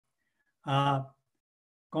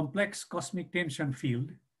complex cosmic tension field,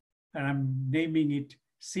 and I'm naming it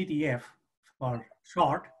CTF for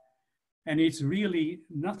short. And it's really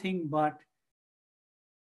nothing but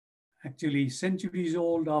actually centuries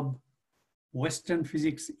old of Western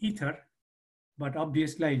physics ether, but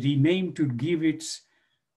obviously I renamed to give its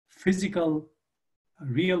physical,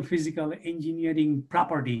 real physical engineering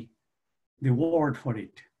property, the word for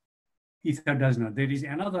it. Ether does not. There is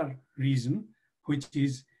another reason, which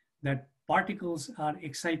is that particles are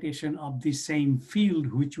excitation of the same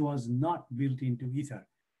field which was not built into ether.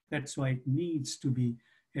 That's why it needs to be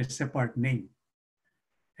a separate name.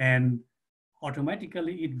 And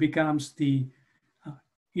automatically it becomes the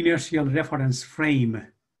inertial reference frame,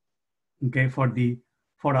 okay,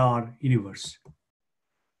 for our universe.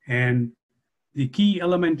 And the key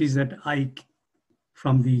element is that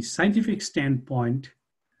from the scientific standpoint,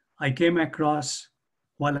 I came across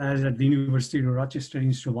while I was at the University of Rochester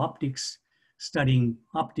Institute of Optics, studying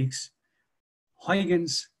optics,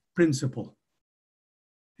 Huygens principle.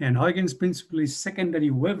 And Huygens principle is secondary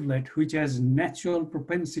wavelet, which has natural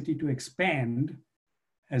propensity to expand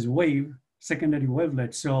as wave, secondary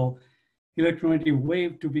wavelet. So electromagnetic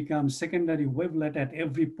wave to become secondary wavelet at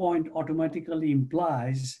every point automatically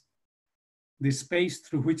implies the space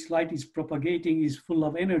through which light is propagating is full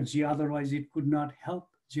of energy, otherwise it could not help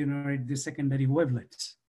generate the secondary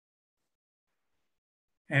wavelets.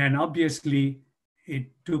 And obviously, it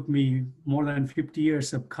took me more than 50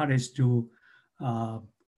 years of courage to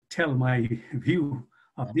tell my view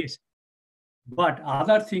of this. But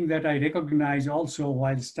other thing that I recognize also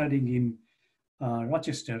while studying in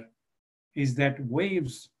Rochester is that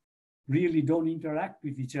waves really don't interact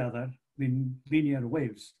with each other in linear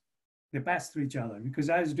waves. They pass through each other, because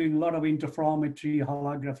I was doing a lot of interferometry,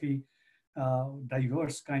 holography,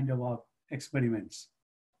 diverse kind of experiments.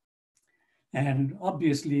 And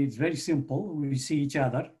obviously it's very simple. We see each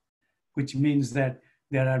other, which means that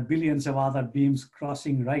there are billions of other beams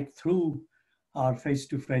crossing right through our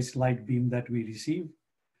face-to-face light beam that we receive.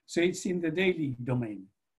 So it's in the daily domain.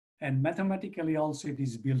 And mathematically also it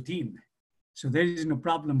is built in. So there is no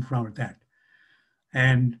problem from that.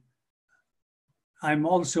 And I'm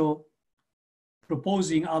also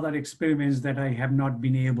proposing other experiments that I have not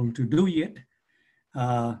been able to do yet.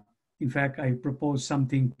 In fact, I proposed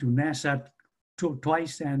something to NASA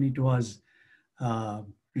twice and it was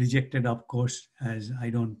rejected, of course, as I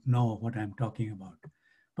don't know what I'm talking about.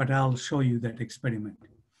 But I'll show you that experiment.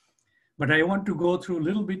 But I want to go through a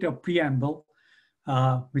little bit of preamble,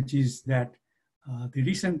 which is that the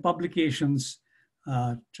recent publications,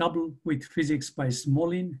 Trouble with Physics by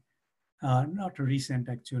Smolin, not recent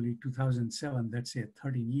actually, 2007, that's it,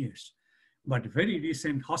 13 years. But very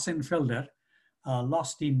recent, Hossenfelder,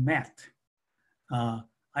 Lost in Math.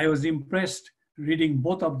 I was impressed reading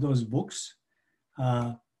both of those books,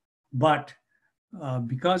 but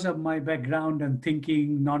because of my background and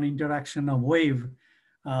thinking non-interaction of wave,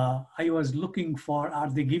 I was looking for, are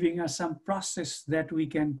they giving us some process that we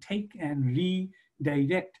can take and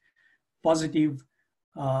redirect positive,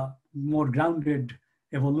 more grounded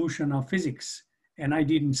evolution of physics? And I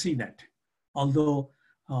didn't see that. Although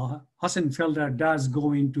Hossenfelder does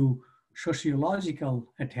go into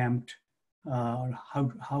sociological attempt,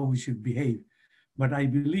 how we should behave. But I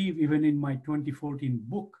believe even in my 2014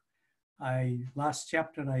 book, last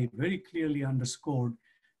chapter, I very clearly underscored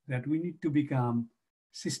that we need to become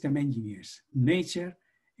system engineers. Nature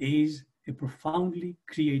is a profoundly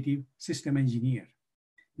creative system engineer.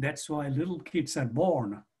 That's why little kids are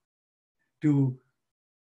born to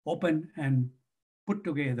open and put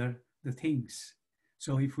together the things.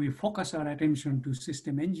 So if we focus our attention to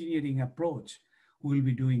system engineering approach, we'll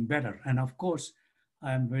be doing better. And of course,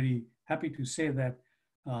 I'm very happy to say that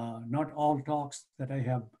not all talks that I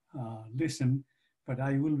have listened, but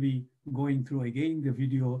I will be going through again the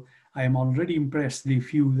video. I am already impressed the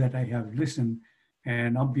few that I have listened.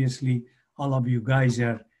 And obviously, all of you guys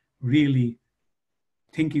are really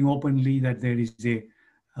thinking openly that there is a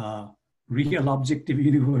real objective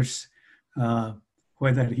universe,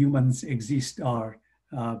 whether humans exist or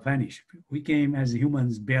vanish. We came as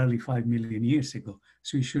humans barely 5 million years ago.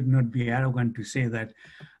 So we should not be arrogant to say that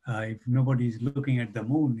if nobody is looking at the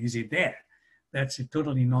moon, is it there? That's a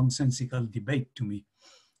totally nonsensical debate to me.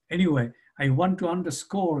 Anyway, I want to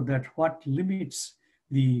underscore that what limits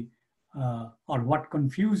the, or what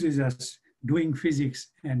confuses us doing physics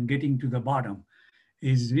and getting to the bottom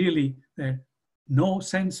is really that no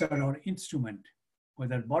sensor or instrument,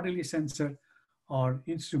 whether bodily sensor or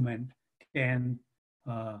instrument, can,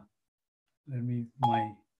 I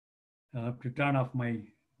have to turn off my,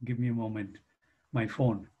 give me a moment, my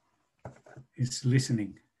phone is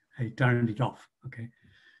listening I turned it off. Okay.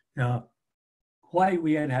 Why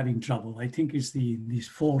we are having trouble? I think it's these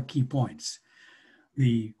 4 key points.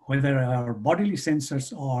 Whether our bodily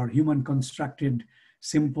sensors are human constructed,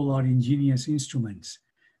 simple or ingenious instruments,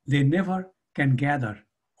 they never can gather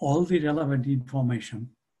all the relevant information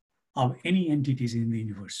of any entities in the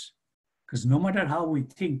universe. Because no matter how we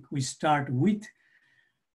think, we start with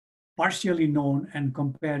partially known and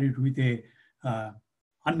compare it with a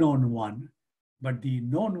unknown one. But the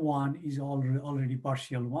known one is already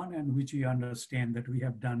partial one, and which we understand that we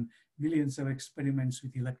have done millions of experiments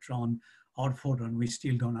with electron or photon. We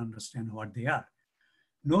still don't understand what they are.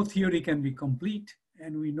 No theory can be complete,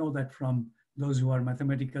 and we know that from those who are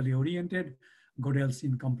mathematically oriented, Gödel's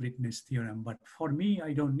incompleteness theorem. But for me,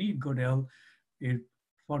 I don't need Gödel.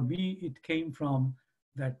 For me, it came from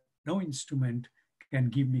that no instrument can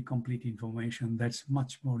give me complete information. That's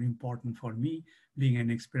much more important for me being an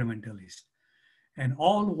experimentalist. And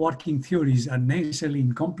all working theories are necessarily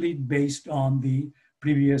incomplete based on the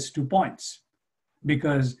previous 2 points,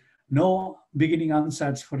 because no beginning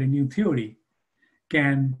ansatz for a new theory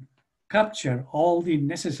can capture all the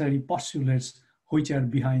necessary postulates which are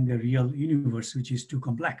behind the real universe, which is too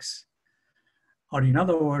complex. Or in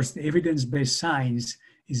other words, the evidence-based science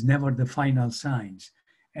is never the final science.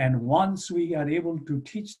 And once we are able to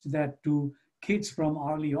teach that to kids from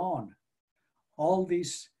early on, all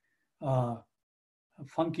these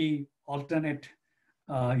funky alternate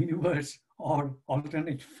universe or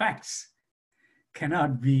alternate facts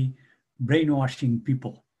cannot be brainwashing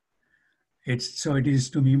people. So it is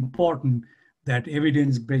to me important that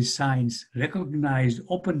evidence-based science recognized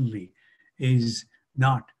openly is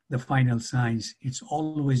not the final science. It's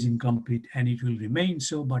always incomplete and it will remain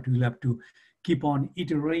so, but we'll have to keep on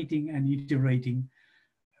iterating and iterating,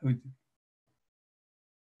 with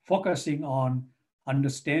focusing on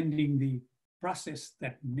understanding the process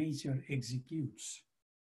that nature executes.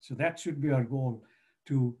 So that should be our goal,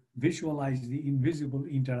 to visualize the invisible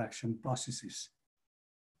interaction processes.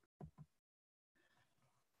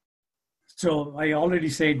 So I already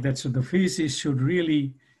said that, so the physicists should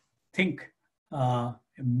really think,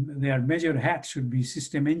 their major hat should be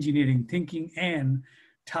system engineering thinking, and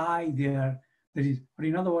tie or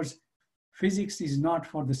in other words, physics is not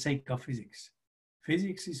for the sake of physics.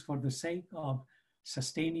 Physics is for the sake of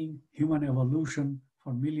sustaining human evolution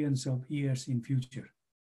for millions of years in future,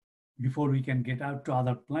 before we can get out to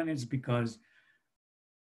other planets, because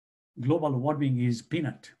global warming is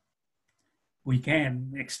peanut. We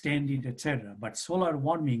can extend it, etc. But solar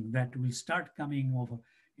warming that will start coming over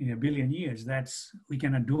in 1 billion years, we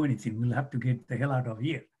cannot do anything. We'll have to get the hell out of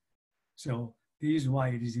here. So this is why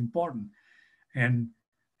it is important. And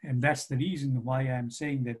that's the reason why I'm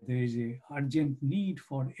saying that there is an urgent need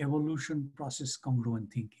for evolution process congruent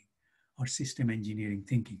thinking, or system engineering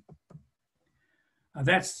thinking.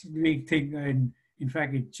 That's the big thing. And in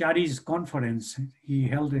fact, at Chari's conference, he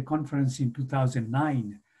held a conference in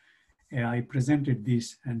 2009. I presented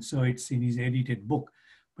this, and so it's in his edited book.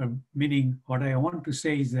 But meaning, what I want to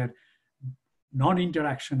say is that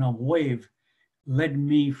non-interaction of wave led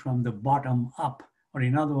me from the bottom up, or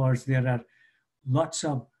in other words, there are lots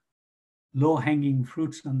of low-hanging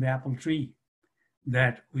fruits on the apple tree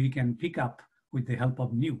that we can pick up with the help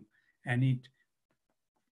of new, and it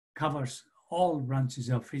covers all branches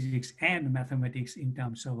of physics and mathematics in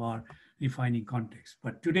terms of our refining context.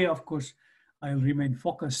 But today, of course, I'll remain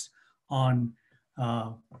focused on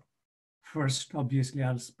first, obviously,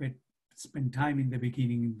 I'll spend time in the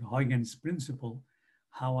beginning in the Huygens principle,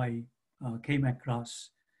 how I came across,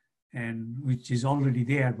 and which is already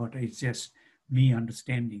there, but it's just me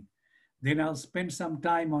understanding. Then I'll spend some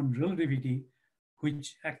time on relativity,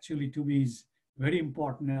 which actually to me is very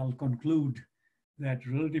important. And I'll conclude that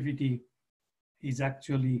relativity is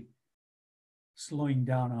actually slowing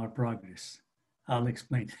down our progress. I'll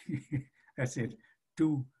explain. That's it.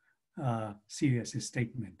 Too serious a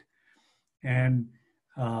statement. And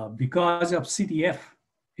because of CTF,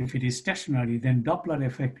 if it is stationary, then Doppler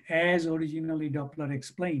effect, as originally Doppler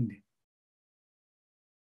explained,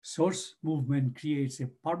 source movement creates a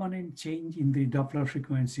permanent change in the Doppler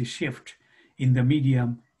frequency shift in the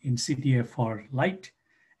medium, in CTF for light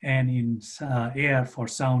and in air for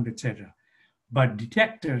sound, etc. But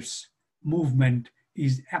detectors' movement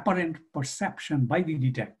is apparent perception by the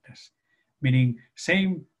detectors, meaning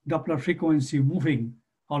same Doppler frequency moving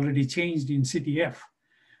already changed in CTF.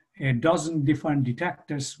 A dozen different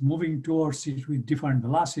detectors moving towards it with different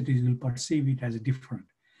velocities will perceive it as different.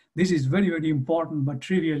 This is very, very important, but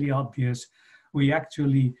trivially obvious. We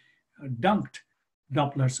actually dunked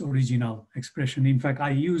Doppler's original expression. In fact, I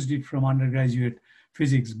used it from undergraduate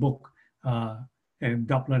physics book a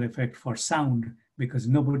Doppler effect for sound, because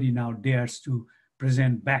nobody now dares to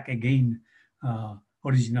present back again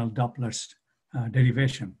original Doppler's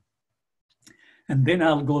derivation. And then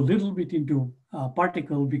I'll go a little bit into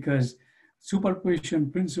particle, because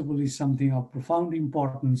superposition principle is something of profound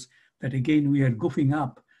importance that, again, we are goofing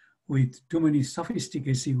up with too many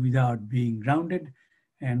sophisticacy without being grounded.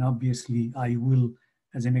 And obviously, I will,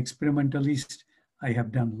 as an experimentalist, I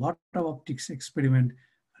have done a lot of optics experiment,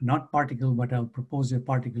 not particle, but I'll propose a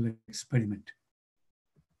particle experiment.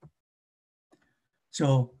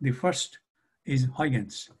 So the first is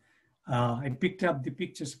Huygens. I picked up the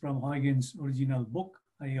pictures from Huygens' original book.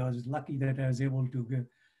 I was lucky that I was able to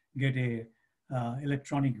get a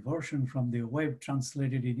electronic version from the web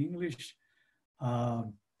translated in English.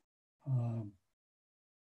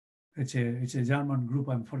 It's a German group,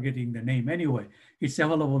 I'm forgetting the name. Anyway, it's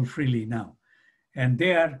available freely now. And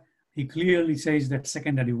there he clearly says that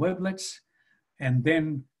secondary wavelets. And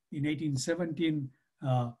then in 1817,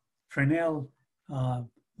 Fresnel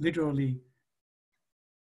literally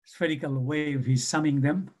spherical wave, he's summing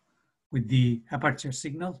them with the aperture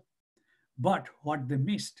signal. But what they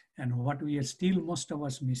missed, and what we are still most of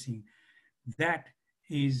us missing, that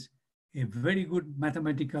is a very good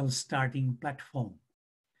mathematical starting platform.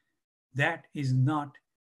 That is not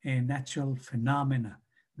a natural phenomena.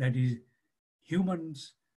 That is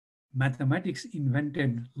humans, mathematics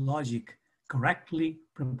invented logic correctly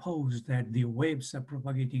proposed that the waves are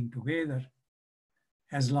propagating together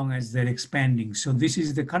as long as they're expanding. So this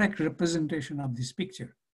is the correct representation of this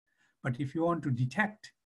picture. But if you want to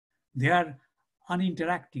detect, they are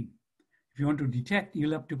uninteracting. If you want to detect,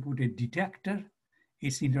 you'll have to put a detector,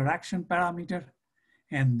 its interaction parameter,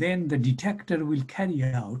 and then the detector will carry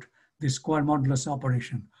out the square modulus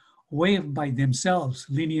operation. Wave by themselves,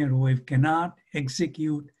 linear wave, cannot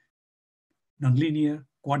execute nonlinear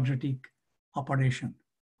quadratic operation.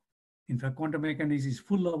 In fact, quantum mechanics is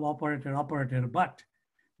full of operator, but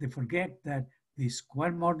they forget that the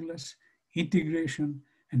square modulus, integration,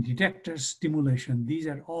 and detector stimulation, these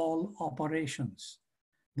are all operations.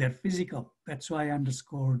 They're physical. That's why I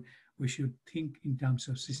underscored we should think in terms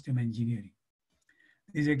of system engineering.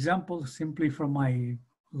 These examples simply from my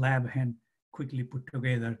lab hand quickly put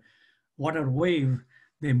together. Water wave,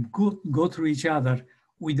 they go through each other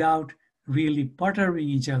without really perturbing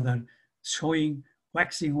each other, showing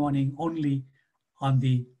waxing waning only on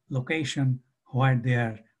the location where they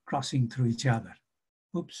are crossing through each other.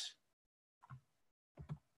 Oops.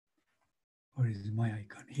 Where is my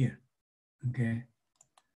icon? Here. Okay.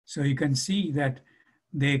 So you can see that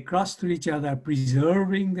they cross through each other,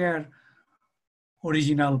 preserving their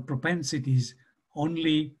original propensities,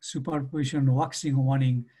 only superposition, waxing,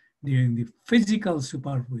 waning during the physical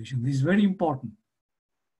superposition. This is very important.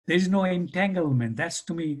 There is no entanglement. That's,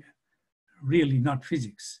 to me, really not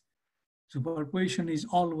physics. Superposition is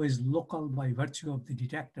always local by virtue of the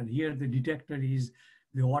detector. Here, the detector is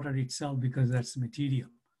the water itself because that's material.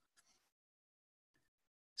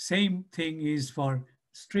 Same thing is for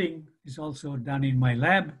string, is also done in my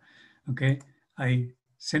lab. Okay, I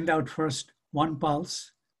send out first one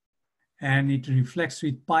pulse and it reflects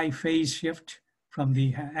with pi phase shift from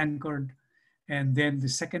the anchored. And then the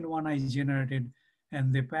second one I generated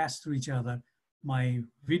and they pass through each other. My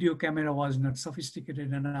video camera was not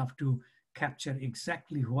sophisticated enough to capture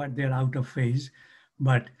exactly what they're out of phase,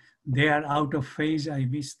 but they are out of phase. I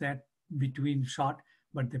missed that between shot,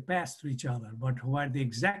 but they pass through each other. But where they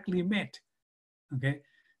exactly met, okay,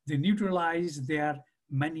 they neutralize their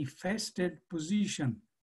manifested position,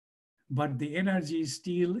 but the energy is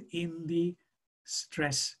still in the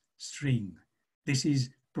stress string. This is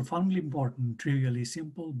profoundly important, trivially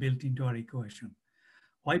simple, built into our equation.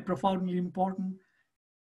 Why profoundly important?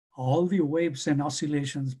 All the waves and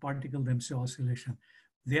oscillations, particle themselves oscillation,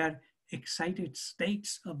 they are excited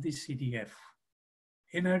states of the CTF.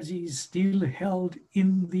 Energy is still held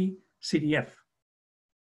in the CTF.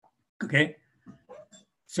 Okay?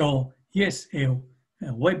 So yes, a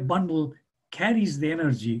wave bundle carries the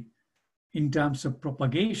energy in terms of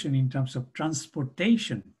propagation, in terms of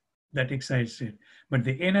transportation that excites it, but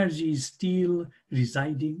the energy is still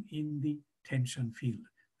residing in the tension field.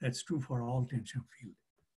 That's true for all tension field.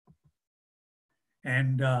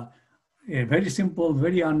 And a very simple,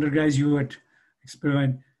 very undergraduate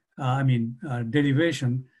experiment,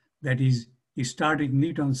 derivation, that is, you start with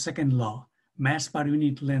Newton's second law, mass per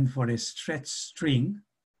unit length for a stretched string,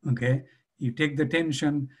 okay? You take the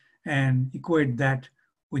tension and equate that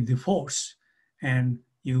with the force, and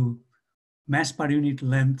you mass per unit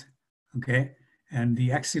length, okay, and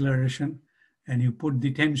the acceleration, and you put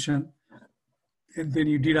the tension, and then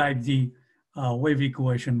you derive the wave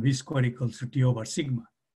equation v squared equals to T over sigma.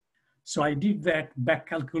 So I did that back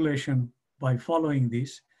calculation by following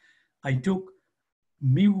this. I took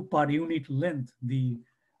mu per unit length, the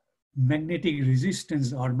magnetic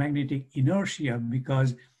resistance or magnetic inertia,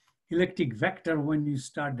 because electric vector, when you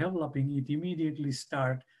start developing it, immediately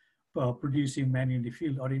start producing magnetic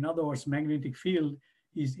field, or in other words, magnetic field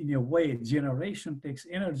is in a way, generation takes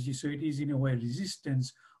energy, so it is in a way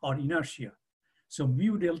resistance or inertia. So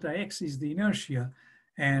mu delta x is the inertia,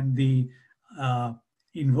 and the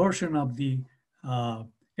inversion of the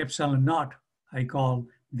epsilon naught, I call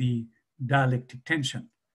the dialectic tension.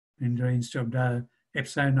 And instead of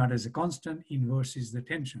epsilon naught as a constant, inverse is the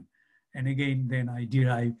tension. And again, then I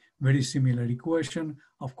derive very similar equation.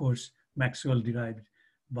 Of course, Maxwell derived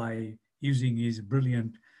by using his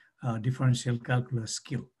brilliant differential calculus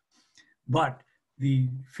skill. But the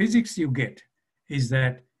physics you get is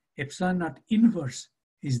that epsilon naught inverse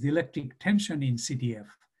is the electric tension in CTF,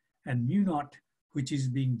 and mu naught, which is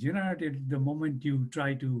being generated the moment you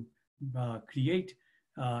try to create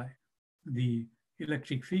the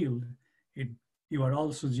electric field, you are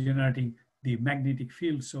also generating the magnetic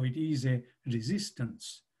field, so it is a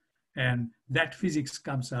resistance. And that physics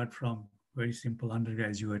comes out from very simple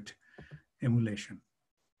undergraduate emulation.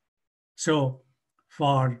 So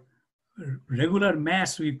for regular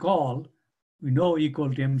mass, we know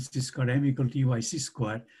equal to mc squared, m equal to uyc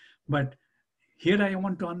squared. But here I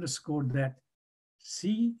want to underscore that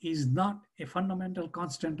c is not a fundamental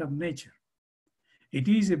constant of nature. It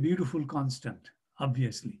is a beautiful constant,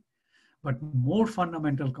 obviously. But more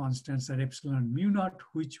fundamental constants are epsilon and mu naught,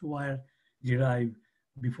 which were derived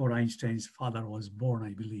before Einstein's father was born,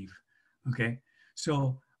 I believe. Okay,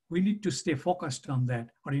 so we need to stay focused on that.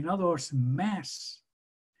 Or in other words, mass,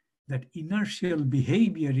 that inertial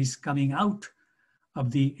behavior is coming out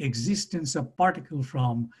of the existence of particle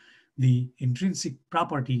from the intrinsic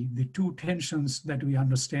property, the two tensions that we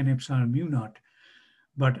understand, epsilon and mu naught.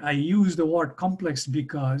 But I use the word complex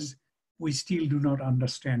because we still do not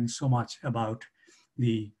understand so much about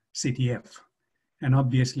the CTF. And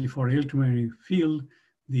obviously for electromagnetic field,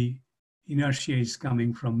 the inertia is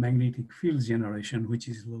coming from magnetic field generation, which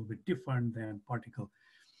is a little bit different than particle.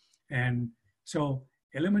 And so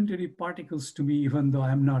elementary particles to me, even though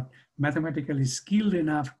I'm not mathematically skilled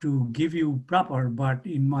enough to give you proper, but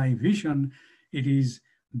in my vision, it is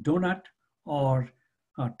donut or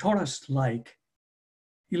torus-like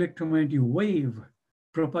electromagnetic wave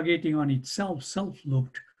propagating on itself,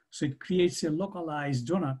 self-looped, so it creates a localized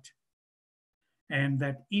donut. And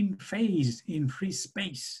that in phase, in free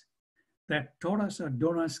space, that torus or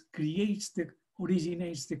donuts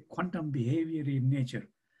originates the quantum behavior in nature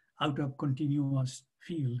out of continuous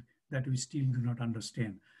field that we still do not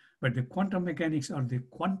understand. But the quantum mechanics or the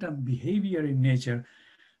quantum behavior in nature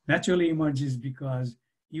naturally emerges because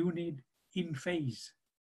you need in phase.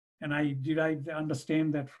 And I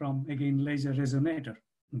understand that from, again, laser resonator,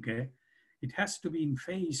 okay? It has to be in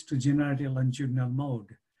phase to generate a longitudinal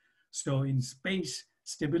mode. So in space,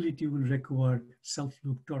 stability will require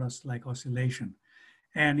self-loop torus-like oscillation.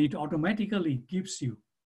 And it automatically gives you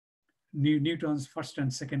Newton's first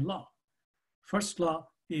and second law. First law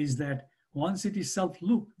is that once it is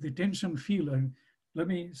self-loop, the tension field, and let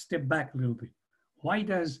me step back a little bit.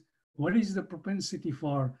 What is the propensity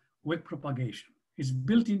for wave propagation? It's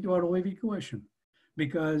built into our wave equation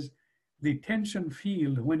because the tension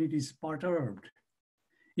field, when it is perturbed,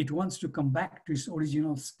 it wants to come back to its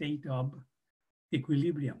original state of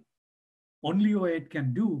equilibrium. Only way it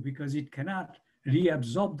can do, because it cannot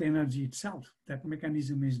reabsorb the energy itself. That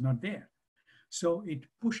mechanism is not there. So it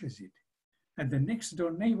pushes it. And the next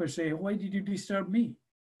door neighbor say, why did you disturb me?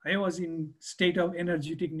 I was in state of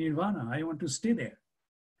energetic nirvana. I want to stay there.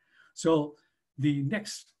 So the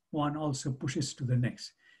next one also pushes to the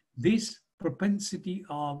next. This propensity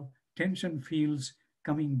of tension fields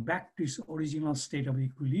coming back to its original state of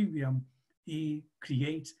equilibrium, it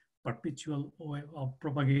creates perpetual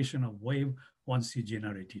propagation of wave once you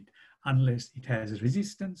generate it, unless it has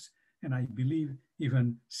resistance. And I believe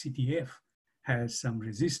even CTF has some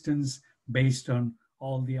resistance based on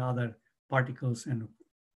all the other particles and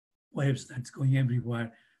waves that's going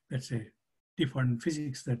everywhere. That's a different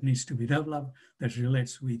physics that needs to be developed that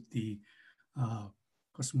relates with the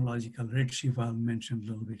cosmological redshift I'll mention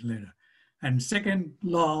a little bit later. And second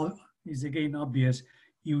law is again obvious.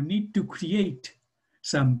 You need to create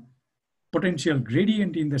some potential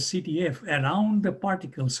gradient in the CTF around the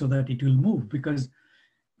particle so that it will move, because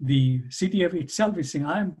the CTF itself is saying,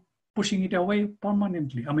 I'm pushing it away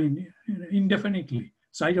permanently, indefinitely.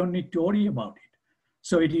 So I don't need to worry about it.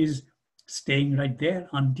 So it is staying right there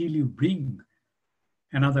until you bring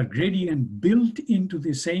another gradient built into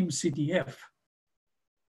the same CTF,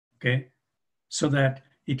 okay, so that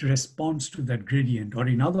it responds to that gradient. Or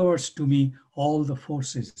in other words, to me, all the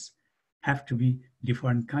forces have to be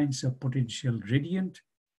different kinds of potential gradient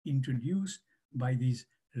introduced by these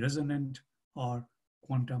resonant or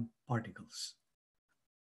quantum particles.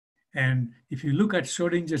 And if you look at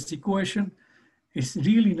Schrodinger's equation, it's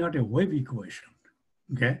really not a wave equation,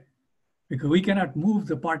 okay? Because we cannot move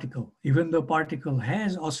the particle, even though particle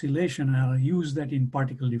has oscillation, and I'll use that in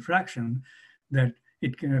particle diffraction, that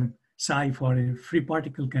it can, psi for a free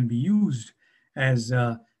particle can be used as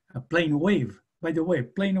a plane wave. By the way,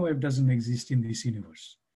 plane wave doesn't exist in this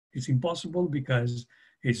universe. It's impossible because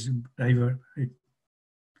it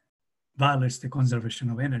violates the conservation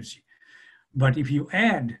of energy. But if you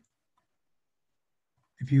add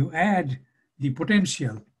the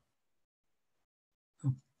potential,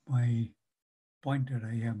 my pointer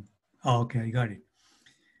I am, oh, okay, I got it.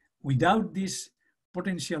 Without this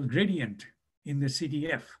potential gradient in the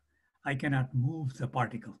CTF, I cannot move the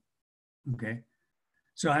particle, okay?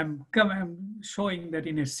 So I'm showing that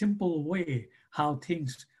in a simple way how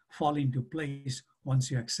things fall into place once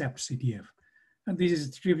you accept CTF. And this is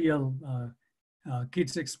a trivial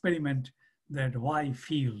kids experiment that Y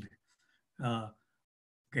field,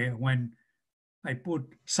 okay, when I put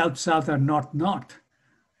south-south or north-north,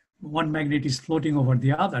 one magnet is floating over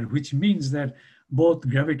the other, which means that both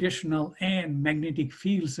gravitational and magnetic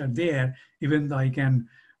fields are there, even though I can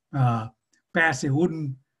pass a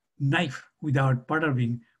wooden knife without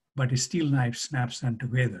perturbing, but a steel knife snaps them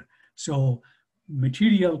together. So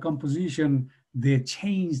material composition, they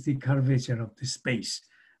change the curvature of the space.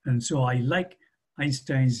 And so I like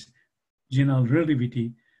Einstein's general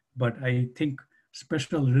relativity, but I think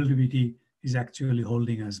special relativity is actually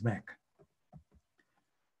holding us back.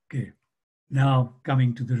 Okay, now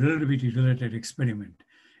coming to the relativity-related experiment.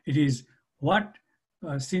 It is what,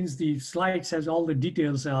 since the slides has all the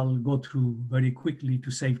details, I'll go through very quickly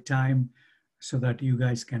to save time so that you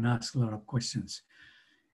guys can ask a lot of questions.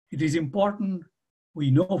 It is important,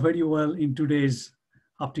 we know very well in today's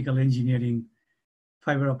optical engineering,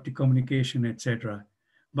 fiber optic communication, etc.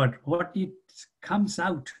 But what it comes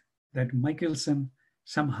out that Michelson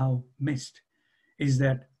somehow missed is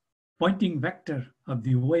that pointing vector of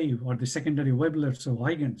the wave or the secondary wavelets of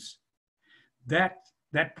Huygens, that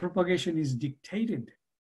propagation is dictated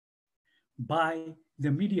by the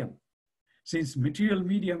medium. Since material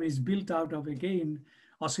medium is built out of, again,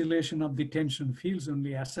 oscillation of the tension fields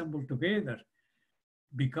only assembled together,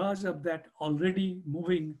 because of that already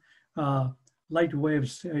moving light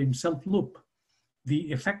waves in self-loop,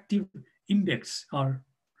 the effective index, or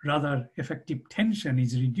rather effective tension,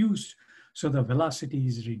 is reduced, so the velocity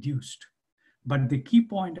is reduced. But the key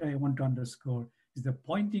point I want to underscore is the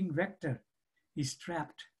pointing vector is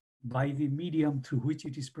trapped by the medium through which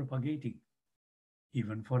it is propagating,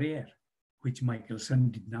 even for air, which Michelson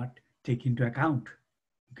did not take into account,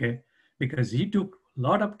 okay? Because he took a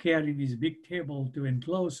lot of care in his big table to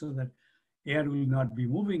enclose so that air will not be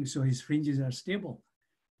moving, so his fringes are stable.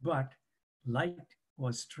 But light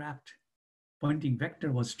was trapped, pointing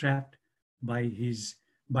vector was trapped by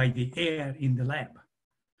the air in the lab.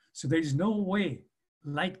 So there is no way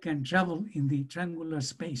light can travel in the triangular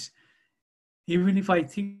space. Even if I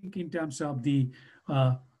think in terms of the,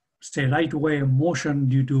 say, right wave motion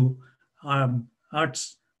due to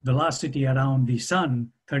Earth's velocity around the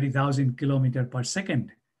sun, 30,000 kilometers per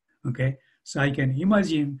second, okay? So I can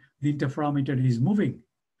imagine the interferometer is moving,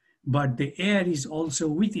 but the air is also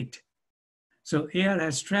with it. So air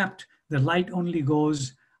has trapped, the light only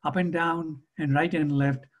goes up and down and right and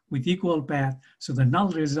left with equal path. So the null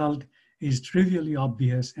result is trivially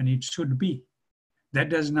obvious, and it should be. That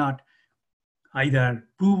does not either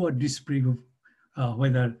prove or disprove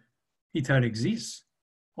whether ether exists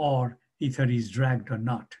or ether is dragged or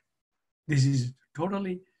not. This is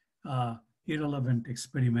totally irrelevant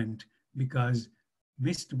experiment because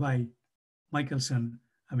missed by Michelson.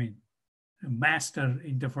 I mean, a master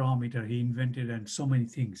interferometer he invented and so many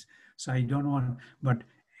things. So I don't want, but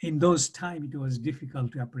in those times it was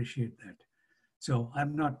difficult to appreciate that. So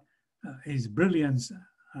I'm not, his brilliance,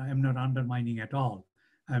 I'm not undermining at all.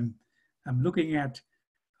 I'm looking at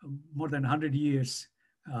more than 100 years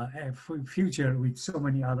future with so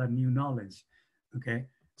many other new knowledge, okay?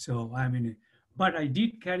 So I'm in it. But I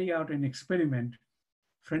did carry out an experiment,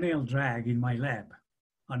 Fresnel drag, in my lab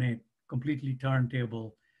on a completely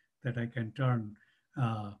turntable that I can turn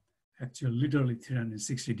actually literally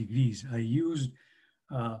 360 degrees. I used,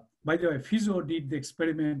 by the way, Fizeau did the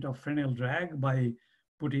experiment of Fresnel drag by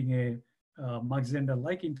putting a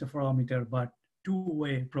Mach-Zehnder-like interferometer, but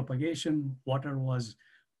two-way propagation. Water was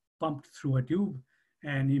pumped through a tube,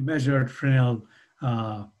 and he measured Fresnel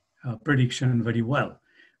prediction very well.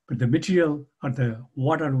 But the material or the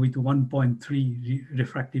water with 1.3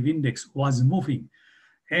 refractive index was moving.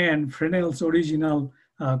 And Fresnel's original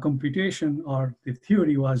computation or the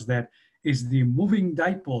theory was that is the moving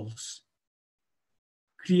dipoles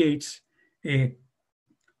creates a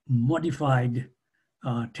modified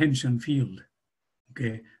tension field.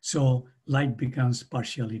 Okay, so light becomes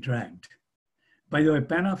partially dragged. By the way,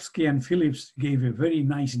 Panofsky and Phillips gave a very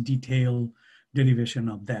nice detailed derivation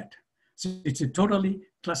of that. So it's a totally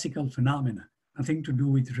classical phenomena, nothing to do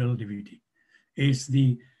with relativity. It's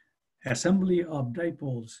the assembly of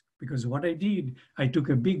dipoles, because what I did, I took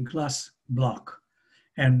a big glass block,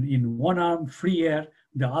 and in one arm, free air,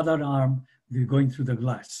 the other arm, they're going through the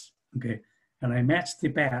glass, okay? And I matched the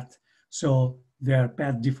path, so their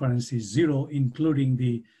path difference is 0, including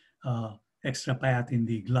the extra path in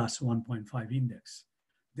the glass 1.5 index.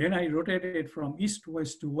 Then I rotated it from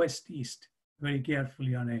east-west to west-east very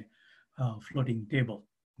carefully on a floating table,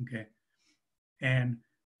 okay? And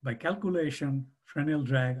by calculation, Fresnel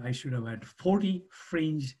drag, I should have had 40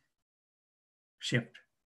 fringe shift.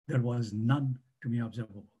 There was none to be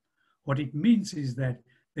observable. What it means is that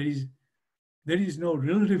there is no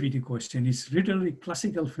relativity question. It's literally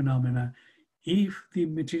classical phenomena. If the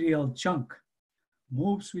material chunk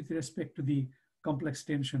moves with respect to the complex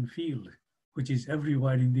tension field, which is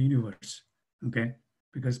everywhere in the universe, okay,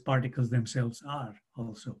 because particles themselves are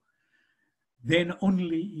also, then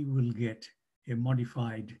only you will get a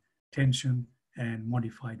modified tension and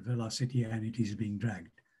modified velocity, and it is being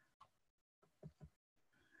dragged.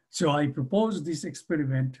 So I proposed this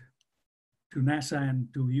experiment to NASA and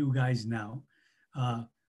to you guys now.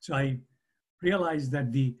 So I realized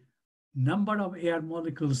that the number of air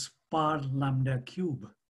molecules per lambda cube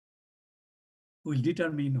will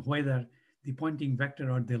determine whether the Poynting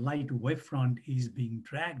vector or the light wavefront is being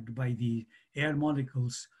dragged by the air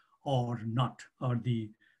molecules or not, or the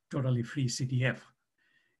totally free CTF.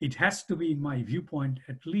 It has to be, in my viewpoint,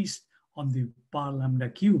 at least on the per lambda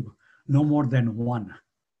cube, no more than 1.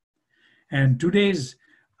 And today's,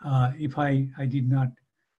 if I did not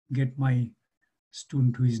get my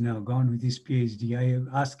student who is now gone with his PhD,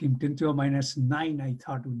 I asked him 10 to the minus 9, I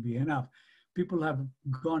thought would be enough. People have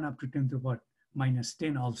gone up to 10 to the minus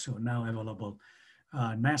 10 also now available.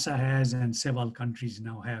 NASA has, and several countries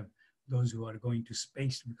now have those who are going to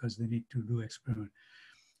space because they need to do experiment.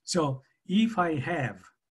 So if I have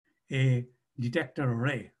a detector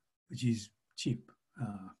array, which is cheap,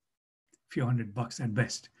 few $100 at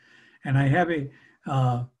best, and I have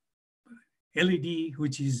a LED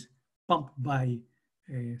which is pumped by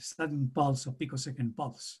a sudden pulse or picosecond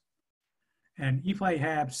pulse. And if I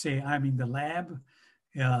have, say, I'm in the lab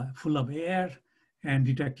full of air and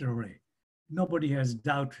detector array, nobody has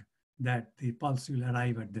doubt that the pulse will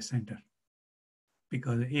arrive at the center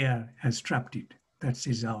because air has trapped it. That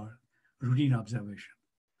is our routine observation,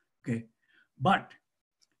 okay? But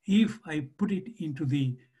if I put it into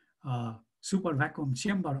the super vacuum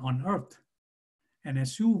chamber on Earth and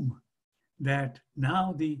assume that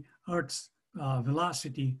now the Earth's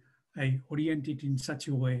velocity, I orient it in such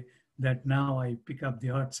a way that now I pick up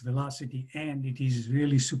the Earth's velocity and it is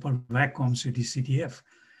really super vacuum, so it is CTF.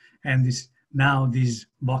 And this now this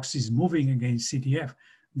box is moving against CTF,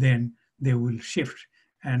 then they will shift.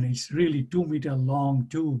 And it's really 2-meter long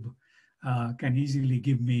tube, can easily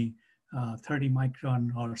give me 30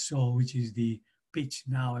 micron or so, which is the pitch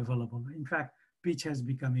now available. In fact, pitch has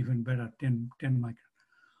become even better, 10 micron.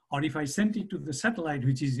 Or if I send it to the satellite,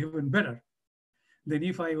 which is even better, then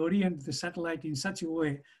if I orient the satellite in such a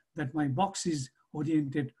way that my box is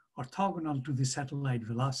oriented orthogonal to the satellite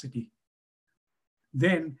velocity,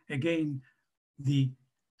 then again, the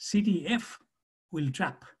CTF will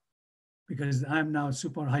trap because I'm now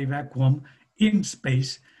super high vacuum in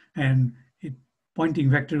space, and Poynting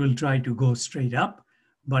vector will try to go straight up,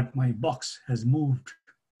 but my box has moved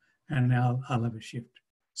and I'll have a shift.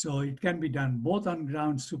 So it can be done both on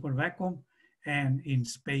ground super vacuum and in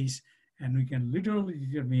space, and we can literally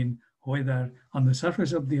determine whether on the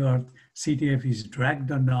surface of the Earth CTF is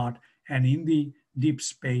dragged or not, and in the deep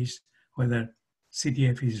space whether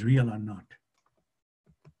CTF is real or not.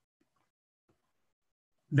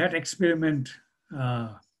 That experiment,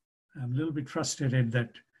 I'm a little bit frustrated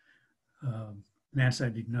that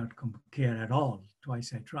NASA did not care at all.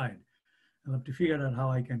 Twice I tried. I'll have to figure out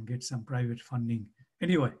how I can get some private funding.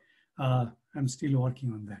 Anyway, I'm still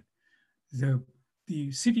working on that.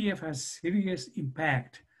 The CTF has serious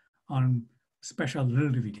impact on special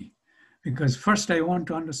relativity, because first I want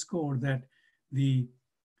to underscore that the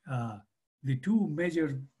the two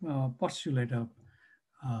major postulates of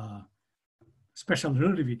special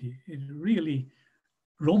relativity. It really,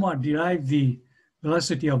 Roma derived the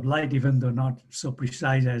velocity of light, even though not so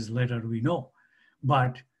precise as later we know.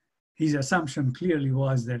 But his assumption clearly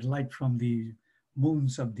was that light from the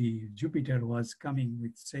moons of the Jupiter was coming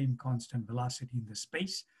with same constant velocity in the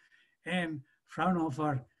space. And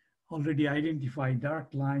Fraunhofer already identified dark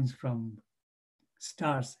lines from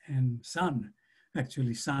stars and sun,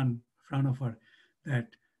 actually sun, Fraunhofer, that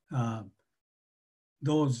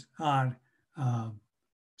those are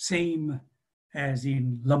same as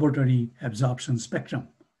in laboratory absorption spectrum.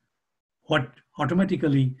 What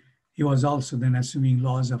automatically, he was also then assuming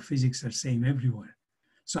laws of physics are same everywhere.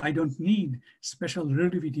 So I don't need special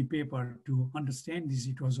relativity paper to understand this,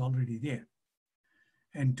 it was already there.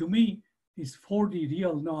 And to me, it's 4D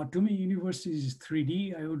real. No, to me, universe is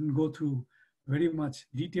 3D. I wouldn't go through very much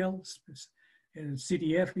detail.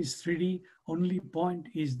 CTF is 3D. Only point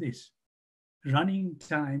is this: running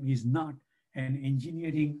time is not an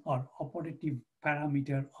engineering or operative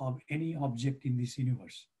parameter of any object in this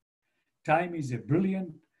universe. Time is a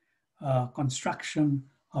brilliant construction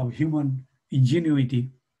of human ingenuity.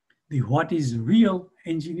 The what is real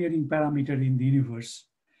engineering parameter in the universe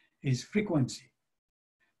is frequency.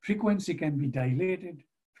 Frequency can be dilated,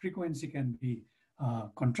 frequency can be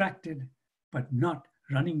contracted, but not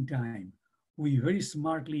running time. We very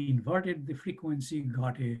smartly inverted the frequency,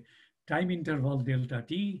 got a time interval delta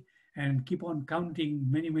t, and keep on counting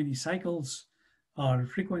many, many cycles or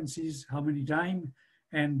frequencies, how many time,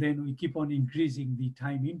 and then we keep on increasing the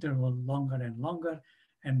time interval longer and longer,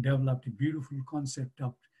 and developed a beautiful concept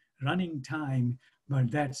of running time, but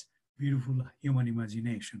that's beautiful human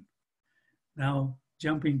imagination. Now,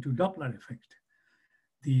 jumping to Doppler effect.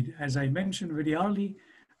 As I mentioned very early,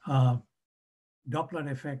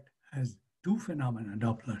 Doppler effect has two phenomena,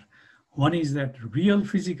 Doppler. One is that real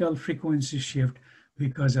physical frequency shift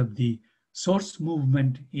because of the source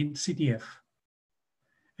movement in CTF.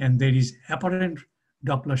 And there is apparent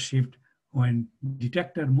Doppler shift when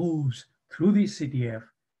detector moves through the CTF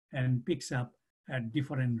and picks up at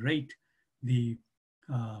different rate the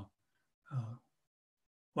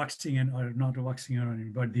waxing and, or not waxing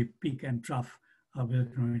around, but the peak and trough of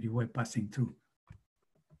electromagnetic wave passing through.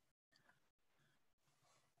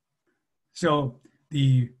 So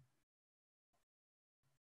the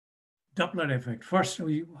Doppler effect. First,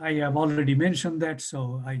 I have already mentioned that,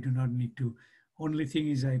 so I do not need to. Only thing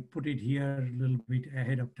is I put it here a little bit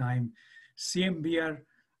ahead of time. CMBR,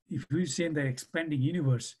 if we say in the expanding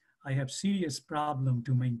universe, I have serious problem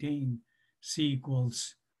to maintain C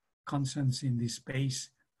equals constants in the space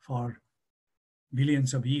for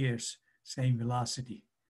billions of years, same velocity.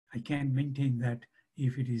 I can't maintain that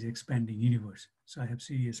if it is expanding universe. So I have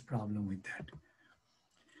serious problem with that.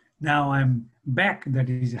 Now I'm back, that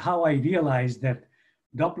is how I realized that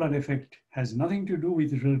Doppler effect has nothing to do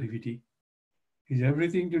with relativity. It's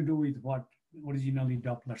everything to do with what originally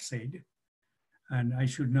Doppler said. And I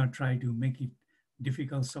should not try to make it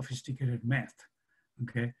difficult, sophisticated math,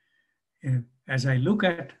 okay? As I look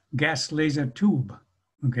at gas laser tube,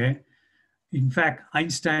 okay? In fact,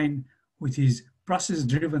 Einstein, with his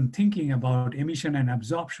process-driven thinking about emission and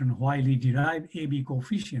absorption while he derived AB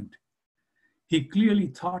coefficient, he clearly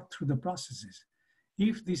thought through the processes.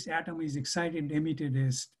 If this atom is excited, emitted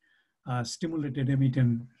as stimulated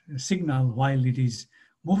emitting signal while it is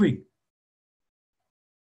moving,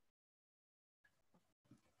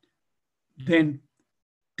 then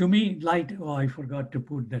to me, light, oh, I forgot to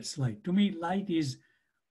put that slide. To me, light is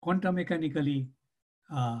quantum mechanically,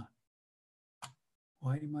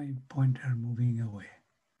 why my pointer moving away?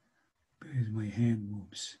 Because my hand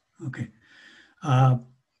moves, okay.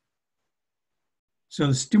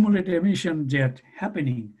 So stimulated emission jet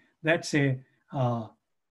happening, that's a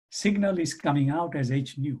signal is coming out as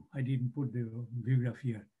h nu. I didn't put the view graph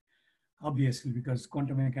here, obviously, because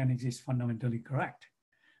quantum mechanics is fundamentally correct.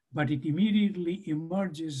 But it immediately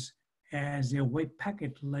emerges as a wave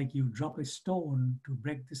packet, like you drop a stone to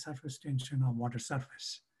break the surface tension of water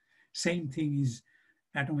surface. Same thing is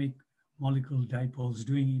atomic molecule dipoles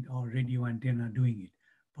doing it, or radio antenna doing it,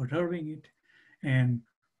 perturbing it and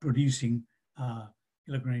producing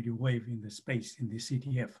electromagnetic wave in the space, in the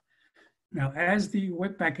CTF. Now, as the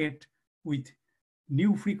wave packet with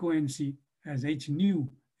new frequency, as h nu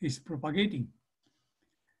is propagating,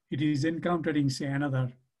 it is encountering, say,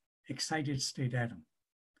 another excited state atom.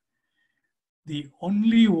 The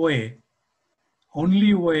only way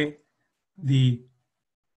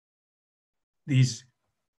this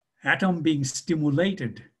atom being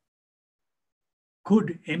stimulated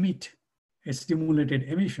could emit a stimulated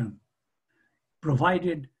emission,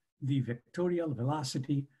 provided the vectorial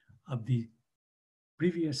velocity of the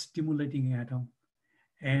previous stimulating atom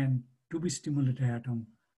and to be stimulated atom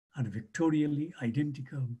are vectorially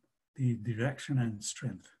identical, the direction and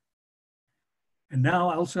strength. And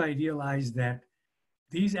now also I realize that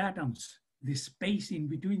these atoms, the space in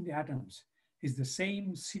between the atoms is the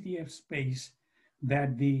same CTF space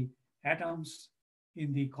that the atoms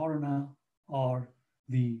in the corona or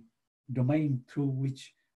the domain through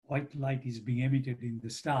which white light is being emitted in the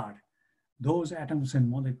star. Those atoms and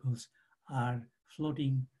molecules are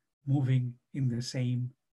floating, moving in the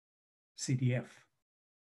same CTF.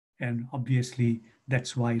 And obviously,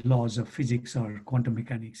 that's why laws of physics or quantum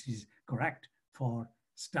mechanics is correct for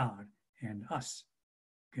star and us.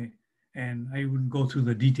 Okay, and I wouldn't go through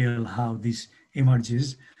the detail how this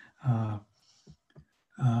emerges. I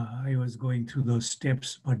was going through those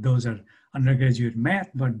steps, but those are undergraduate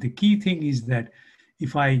math. But the key thing is that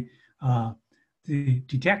if the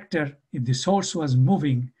detector, if the source was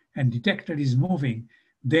moving and detector is moving,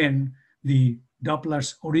 then the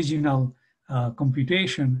Doppler's original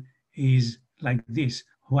computation is like this,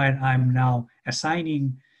 where I'm now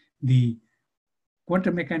assigning the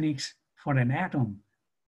quantum mechanics for an atom.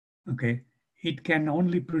 Okay, it can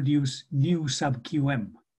only produce nu sub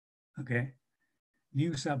qm. Okay,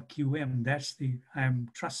 nu sub qm. That's the, I'm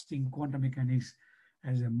trusting quantum mechanics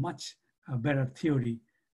as a much better theory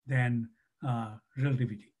than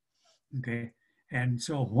relativity. Okay, and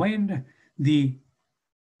so when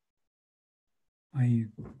my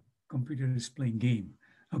computer is playing game.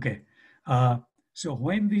 Okay, so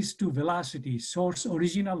when these two velocities, source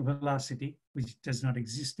original velocity, which does not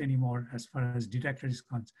exist anymore as far as detector is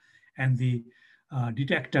concerned, and the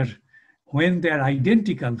detector, when they're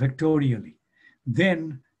identical vectorially,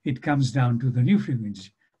 then it comes down to the new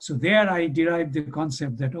frequency. So there I derived the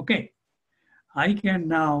concept that, okay, I can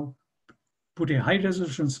now put a high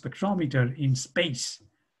resolution spectrometer in space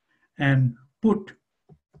and put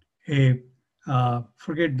a,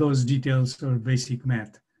 forget those details or basic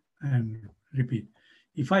math and repeat.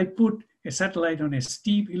 If I put a satellite on a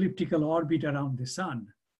steep elliptical orbit around the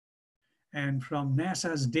sun, and from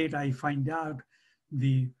NASA's data, I find out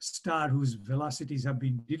the star whose velocities have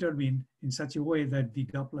been determined in such a way that the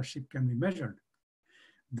Doppler shift can be measured.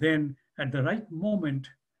 Then at the right moment,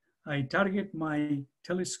 I target my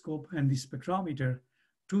telescope and the spectrometer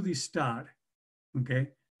to the star,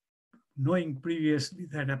 okay, knowing previously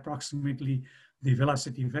that approximately the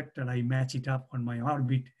velocity vector, I match it up on my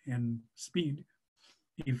orbit and speed.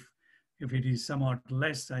 If it is somewhat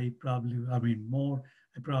less, I probably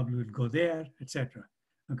would go there, etc.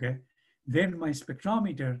 Okay. Then my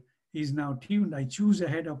spectrometer is now tuned. I choose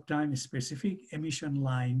ahead of time a specific emission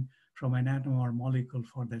line from an atom or molecule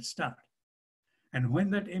for that star. And when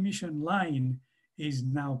that emission line is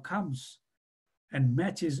now comes and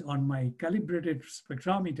matches on my calibrated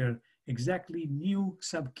spectrometer exactly nu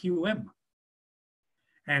sub qm.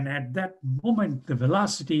 And at that moment, the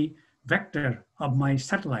velocity vector of my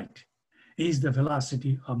satellite is the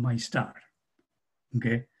velocity of my star.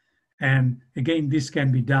 Okay. And again, this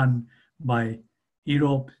can be done by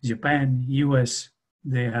Europe, Japan, US.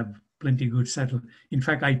 They have plenty good satellite. In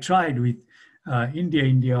fact, I tried with India.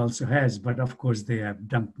 India also has, but of course they have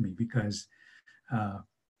dumped me because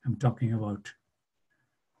I'm talking about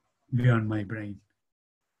beyond my brain.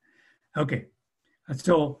 Okay,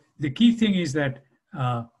 so the key thing is that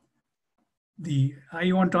I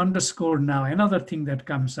want to underscore now another thing that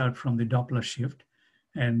comes out from the Doppler shift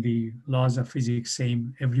and the laws of physics,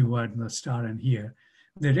 same everywhere in the star and here.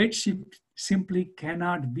 The redshift simply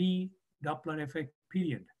cannot be Doppler effect,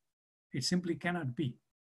 period. It simply cannot be,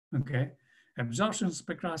 okay? Absorption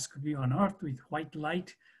spectroscopy on Earth with white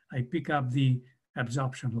light, I pick up the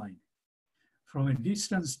absorption line. From a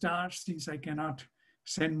distant star, since I cannot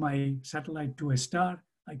send my satellite to a star,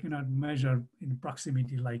 I cannot measure in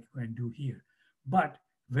proximity like I do here. But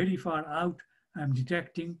very far out, I'm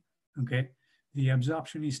detecting, okay, the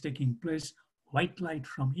absorption is taking place, white light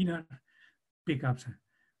from inner pickups.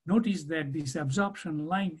 Notice that this absorption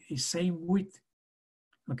line is same width,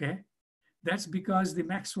 okay? That's because the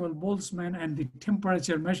Maxwell-Boltzmann and the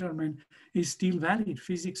temperature measurement is still valid.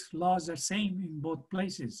 Physics laws are same in both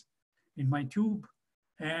places, in my tube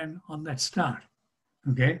and on that star,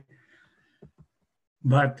 okay?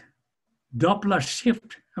 But Doppler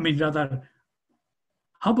shift,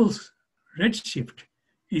 Hubble's redshift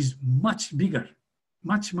is much bigger,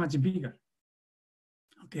 much bigger,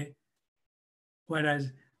 okay?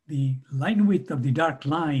 Whereas the line width of the dark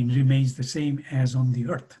line remains the same as on the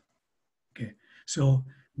Earth, okay? So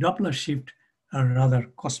Doppler shift, or rather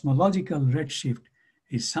cosmological redshift,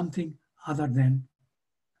 is something other than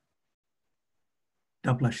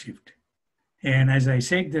Doppler shift. And as I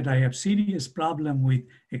said that I have serious problem with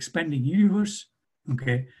expanding universe,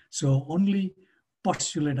 okay? So only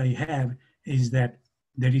postulate I have is that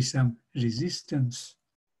there is some resistance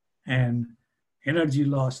and energy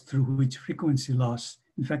loss through which frequency loss.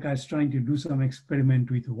 In fact, I was trying to do some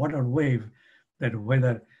experiment with water wave, that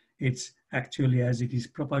whether it's actually as it is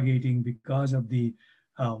propagating because of the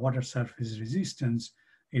water surface resistance,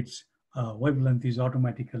 its wavelength is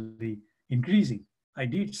automatically increasing. I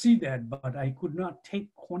did see that, but I could not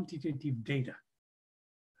take quantitative data.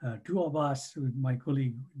 Two of us with my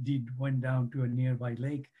colleague went down to a nearby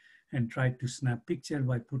lake and tried to snap picture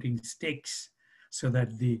by putting stakes so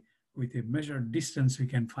that with a measured distance we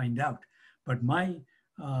can find out. But my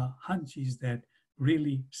hunch is that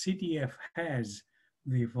really CTF has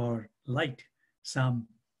for light some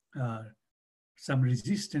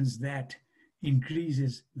resistance that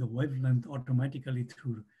increases the wavelength automatically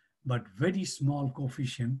through, but very small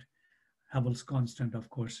coefficient. Hubble's constant, of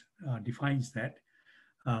course, defines that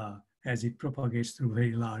as it propagates through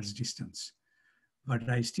very large distance. But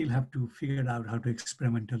I still have to figure out how to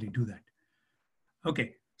experimentally do that.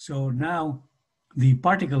 Okay, so now the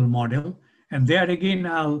particle model, and there again,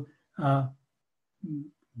 I'll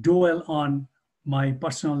dwell on my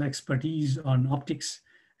personal expertise on optics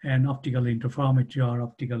and optical interferometry or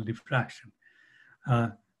optical diffraction.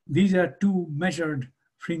 These are two measured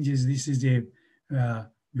fringes. This is a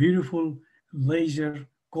beautiful laser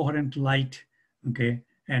coherent light, okay,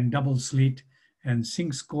 and double slit and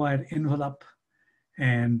sin square envelope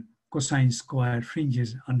and cosine square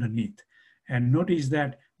fringes underneath. And notice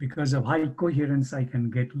that because of high coherence, I can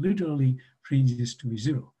get literally fringes to be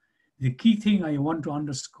zero. The key thing I want to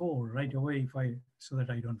underscore right away, so that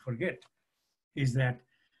I don't forget, is that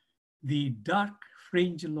the dark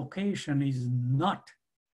fringe location is not,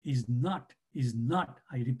 I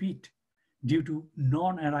repeat, due to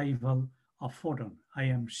non-arrival of photon. I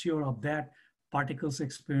am sure of that. Particles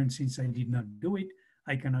experience, since I did not do it,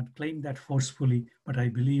 I cannot claim that forcefully, but I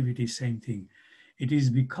believe it is same thing. It is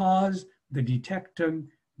because the detector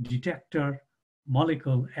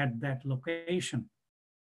molecule at that location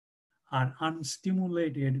are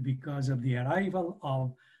unstimulated because of the arrival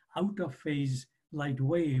of out of phase light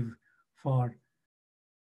wave for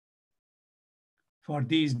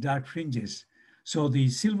these dark fringes. So the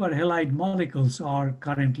silver halide molecules are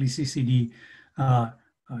currently CCD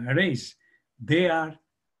arrays. They are,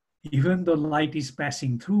 even though light is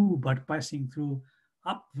passing through, but passing through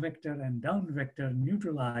up vector and down vector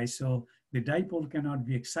neutralized. So the dipole cannot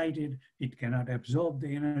be excited. It cannot absorb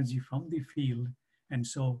the energy from the field. And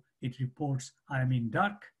so it reports, I am in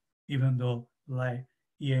dark, even though light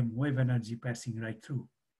EM wave energy passing right through.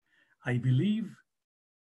 I believe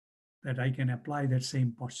that I can apply that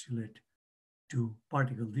same postulate to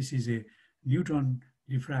particle. This is a neutron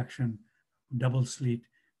diffraction double slit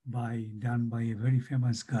done by a very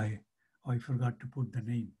famous guy. I forgot to put the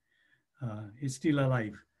name. He's still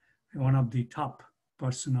alive. One of the top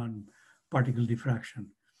person on particle diffraction.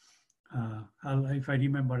 If I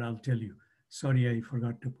remember, I'll tell you. Sorry, I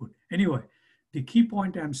forgot to put. Anyway, the key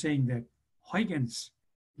point I'm saying that Huygens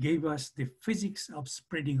gave us the physics of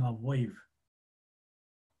spreading of wave,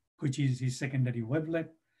 which is his secondary wavelet.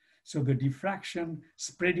 So the diffraction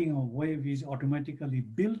spreading of wave is automatically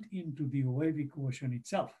built into the wave equation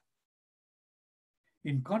itself.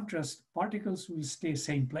 In contrast, particles will stay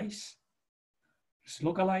same place. It's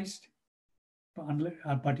localized,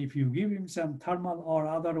 but if you give him some thermal or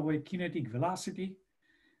other way kinetic velocity,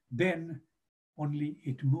 then only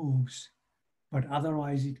it moves, but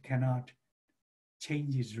otherwise it cannot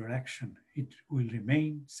change its direction. It will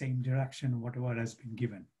remain same direction, whatever has been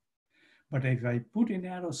given. But if I put an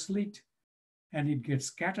arrow slit and it gets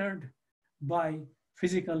scattered by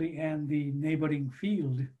physically and the neighboring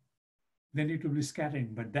field, then it will be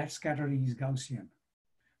scattering, but that scattering is Gaussian.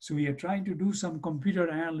 So we are trying to do some computer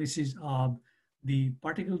analysis of the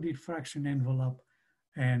particle diffraction envelope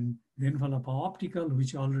and the envelope of optical,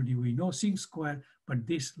 which already we know sin square, but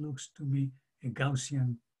this looks to me a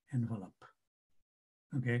Gaussian envelope.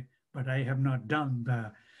 Okay, but I have not done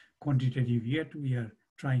the quantitative yet. We are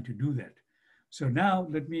trying to do that. So now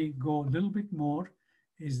let me go a little bit more,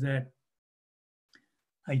 is that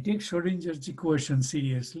I take Schrödinger's equation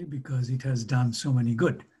seriously because it has done so many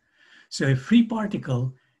good. So a free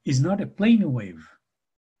particle is not a plane wave,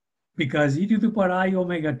 because e to the power I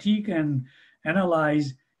omega t can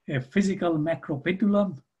analyze a physical macro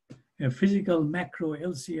pendulum, a physical macro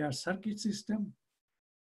LCR circuit system,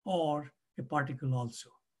 or a particle also.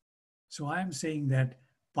 So I am saying that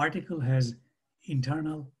particle has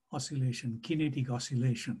internal oscillation, kinetic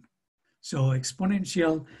oscillation. So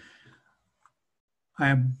exponential I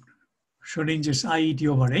am Schrodinger's IET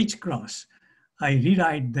over H cross, I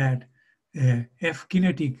rewrite that F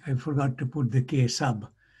kinetic, I forgot to put the K sub,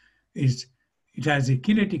 it has a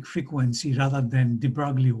kinetic frequency rather than de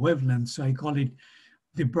Broglie wavelength. So I call it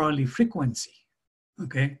de Broglie frequency,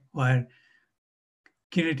 okay, where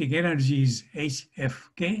kinetic energy is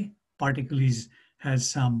HFK, particle has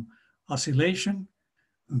some oscillation,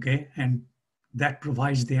 okay, and that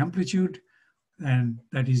provides the amplitude, and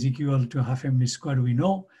that is equal to half mv squared, we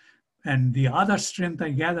know. And the other strength I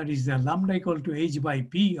gather is that lambda equal to h by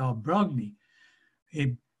p of Broglie.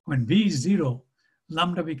 When b is 0,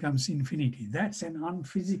 lambda becomes infinity. That's an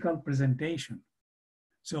unphysical presentation.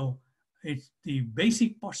 So the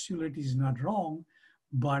basic postulate is not wrong,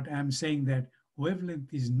 but I'm saying that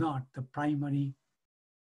wavelength is not the primary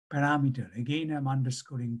parameter. Again, I'm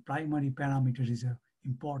underscoring primary parameter is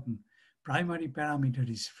important. Primary parameter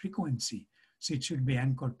is frequency. So it should be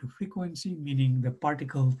anchored to frequency, meaning the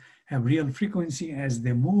particles have real frequency. As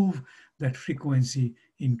they move, that frequency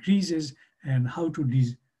increases. And how to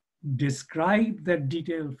describe that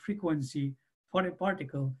detailed frequency for a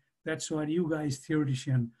particle, that's where you guys,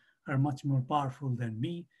 theoreticians, are much more powerful than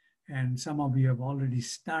me. And some of you have already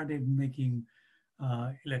started making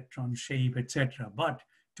electron shape, etc. But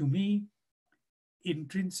to me,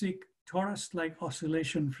 intrinsic torus-like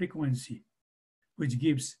oscillation frequency, which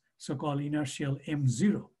gives so-called inertial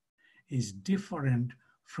M0, is different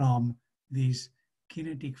from this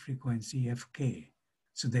kinetic frequency Fk.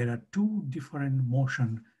 So there are two different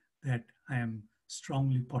motion that I am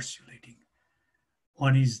strongly postulating.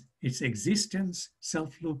 One is its existence,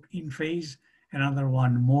 self-loop in phase. Another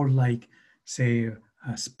one more like, say,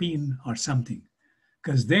 a spin or something.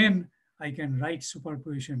 Because then I can write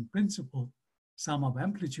superposition principle, sum of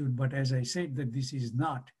amplitude, but as I said that this is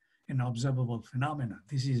not an observable phenomena.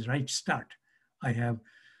 This is right start. I have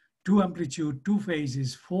two amplitude, two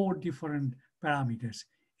phases, four different parameters.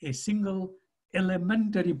 A single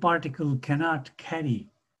elementary particle cannot carry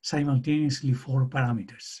simultaneously four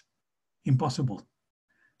parameters. Impossible.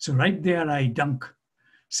 So right there I dunk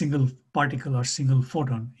single particle or single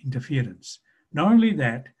photon interference. Not only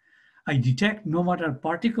that, I detect no matter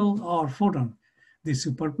particle or photon. The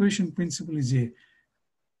superposition principle is a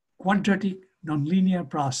quadratic nonlinear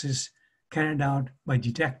process carried out by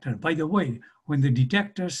detector. By the way, when the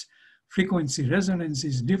detector's frequency resonance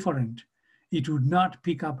is different, it would not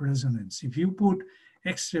pick up resonance. If you put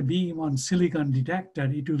extra beam on silicon detector,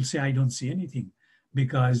 it will say, I don't see anything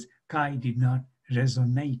because chi did not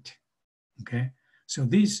resonate, okay? So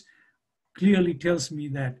this clearly tells me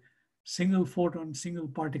that single photon, single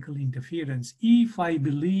particle interference, if I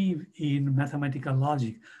believe in mathematical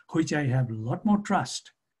logic, which I have a lot more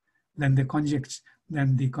trust than the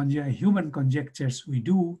human conjectures we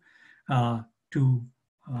do to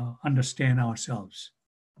understand ourselves.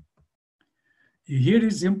 Here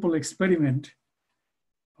is simple experiment.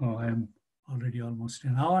 Oh, I'm already almost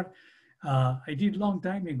an hour. I did long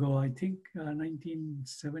time ago, I think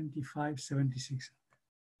 1975, 76.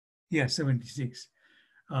 Yeah, 76.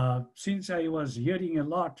 Since I was hearing a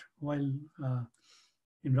lot while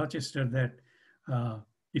in Rochester that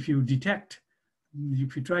if you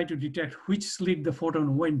try to detect which slit the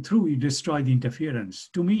photon went through, you destroy the interference.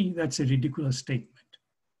 To me, that's a ridiculous statement.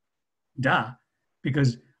 Duh,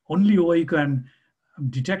 because only way you can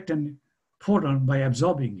detect a photon by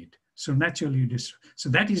absorbing it. So naturally you destroy. So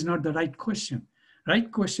that is not the right question.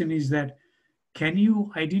 Right question is that, can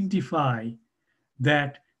you identify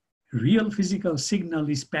that real physical signal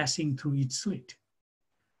is passing through each slit?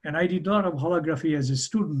 And I did a lot of holography as a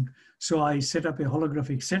student. So I set up a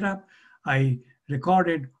holographic setup. I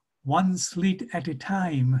recorded one slit at a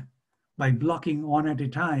time by blocking one at a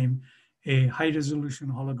time a high resolution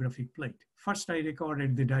holographic plate. First, I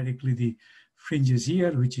recorded directly the fringes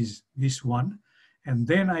here, which is this one. And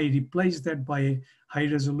then I replaced that by a high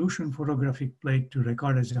resolution photographic plate to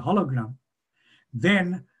record as a hologram.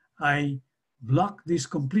 Then I block this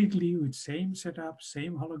completely with same setup,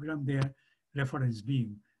 same hologram there, reference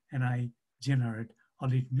beam, and I generate.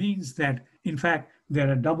 All it means that, in fact, there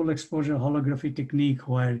are double exposure holography technique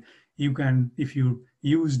where you can, if you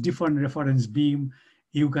use different reference beam,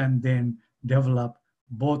 you can then develop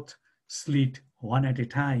both slit one at a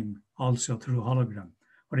time also through hologram.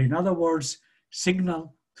 Or in other words,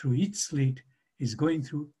 signal through each slit is going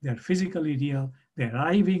through, they're physically real, they're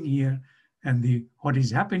arriving here, and what is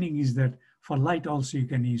happening is that for light also you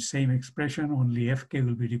can use same expression, only Fk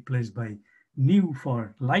will be replaced by nu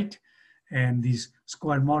for light, and this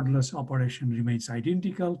square modulus operation remains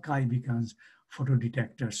identical. Chi becomes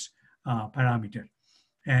photodetector's parameter.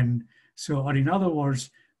 And so, or in other words,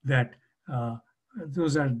 that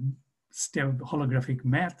those are step holographic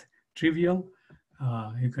math, trivial.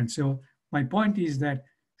 You can, so my point is that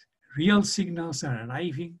real signals are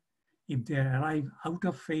arriving. If they arrive out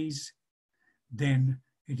of phase, then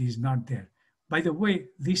it is not there. By the way,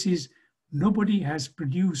 this is, nobody has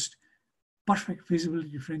produced perfect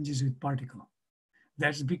visibility fringes with particle.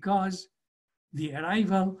 That's because the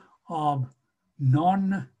arrival of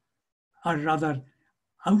non, or rather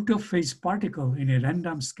out of phase particle in a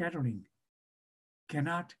random scattering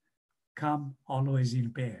cannot come always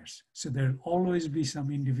in pairs. So there'll always be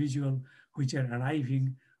some individual which are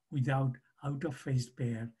arriving without out of phase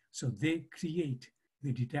pair. So they create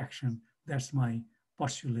the detection. That's my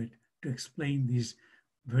postulate to explain these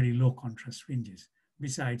very low contrast fringes.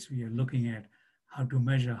 Besides, we are looking at how to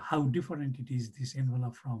measure how different it is, this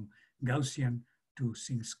envelope from Gaussian to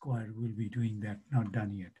Singh square. We'll be doing that, not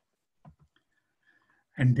done yet.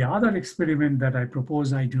 And the other experiment that I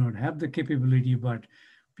propose, I do not have the capability, but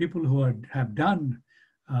people who have done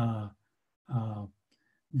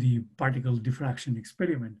the particle diffraction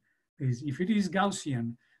experiment is, if it is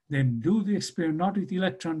Gaussian, then do the experiment not with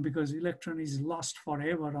electron, because electron is lost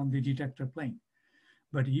forever on the detector plane,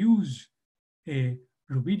 but use a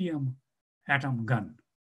rubidium atom gun,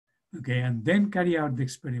 okay, and then carry out the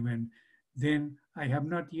experiment. Then I have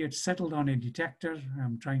not yet settled on a detector.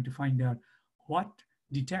 I'm trying to find out what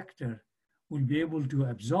detector will be able to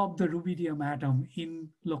absorb the rubidium atom in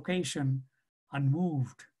location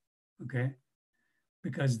unmoved, okay?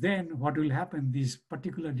 Because then what will happen, this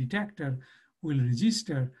particular detector will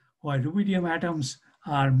register where rubidium atoms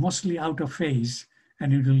are mostly out of phase,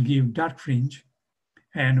 and it will give dark fringe,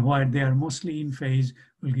 and where they are mostly in phase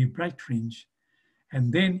will give bright fringe.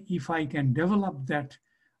 And then if I can develop that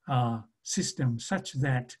system such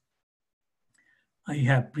that I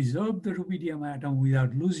have preserved the rubidium atom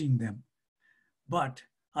without losing them, but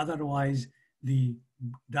otherwise the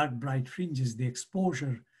dark bright fringes, the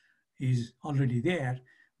exposure is already there,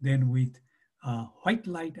 then with white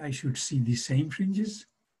light, I should see the same fringes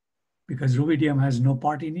because rubidium has no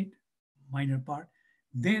part in it, minor part.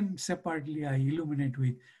 Then separately, I illuminate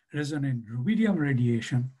with resonant rubidium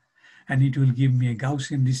radiation, and it will give me a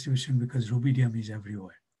Gaussian distribution because rubidium is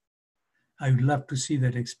everywhere. I would love to see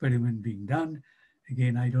that experiment being done.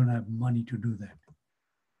 Again, I don't have money to do that.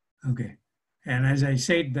 Okay, and as I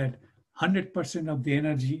said that 100% of the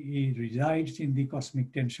energy resides in the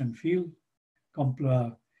cosmic tension field,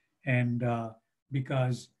 and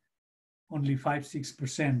because only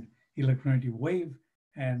 5–6% electromagnetic wave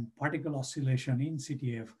and particle oscillation in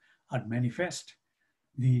CTF are manifest,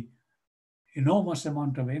 the enormous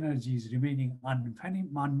amount of energy is remaining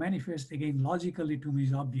unmanifest. Again, logically to me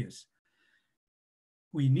is obvious.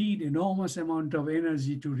 We need enormous amount of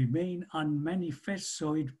energy to remain unmanifest,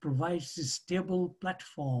 so it provides a stable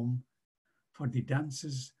platform for the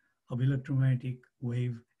dances of electromagnetic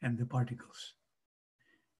wave and the particles.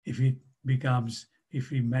 If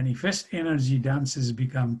we manifest energy dances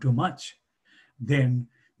become too much, then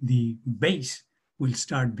the base will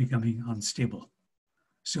start becoming unstable.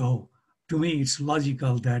 So to me, it's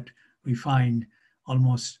logical that we find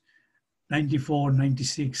almost 94,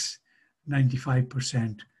 96,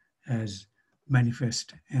 95% as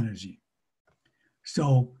manifest energy.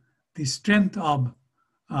 So the strength of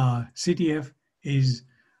CTF is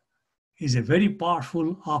a very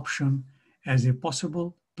powerful option as a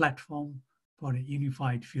possible platform for a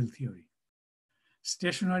unified field theory.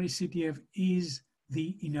 Stationary CTF is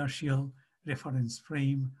the inertial reference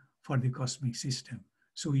frame for the cosmic system.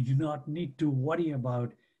 So we do not need to worry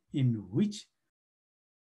about in which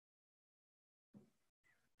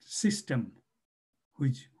system,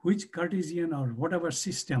 which Cartesian or whatever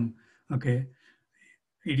system, okay,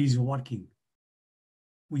 it is working.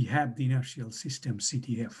 We have the inertial system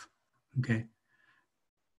CTF, okay?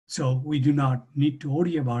 So we do not need to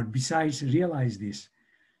worry about, besides realize this,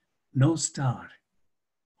 no star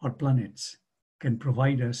or planets can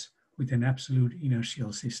provide us with an absolute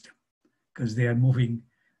inertial system because they are moving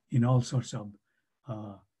in all sorts of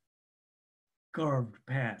curved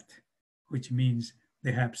path, which means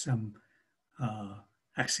they have some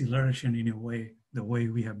acceleration in a way, the way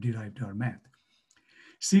we have derived our math.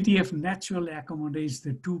 CTF naturally accommodates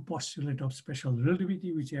the two postulates of special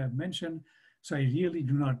relativity, which I have mentioned. So I really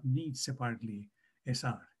do not need separately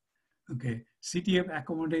SR. Okay, CTF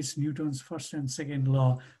accommodates Newton's first and second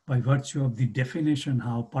law by virtue of the definition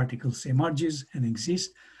how particles emerges and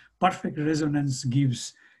exist. Perfect resonance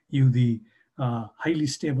gives you the highly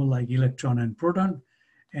stable like electron and proton,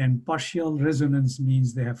 and partial resonance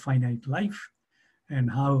means they have finite life,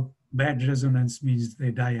 and how bad resonance means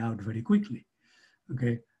they die out very quickly.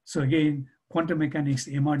 Okay, so again, quantum mechanics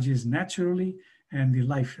emerges naturally and the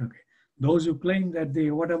life, okay. Those who claim that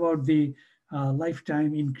what about the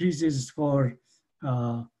lifetime increases for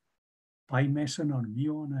pi meson or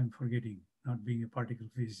muon, I'm forgetting, not being a particle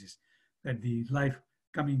physicist, that the life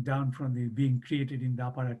coming down from the being created in the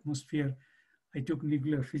upper atmosphere. I took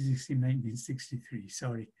nuclear physics in 1963,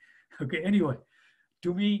 sorry. Okay, anyway,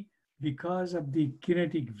 to me, because of the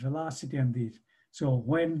kinetic velocity and these, so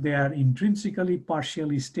when they are intrinsically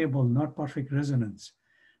partially stable, not perfect resonance,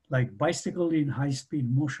 like bicycle in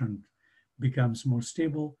high-speed motion becomes more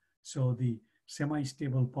stable, so the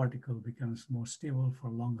semi-stable particle becomes more stable for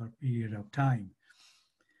a longer period of time.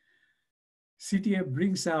 CTF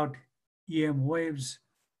brings out EM waves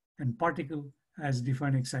and particle as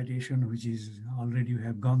defined excitation, which is already we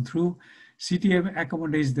have gone through. CTF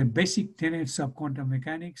accommodates the basic tenets of quantum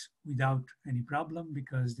mechanics without any problem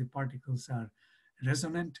because the particles are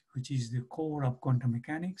resonant, which is the core of quantum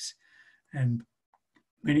mechanics. And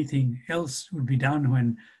anything else would be done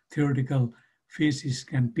when theoretical physicists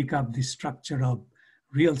can pick up the structure of,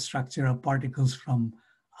 real structure of particles from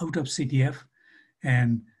out of CTF.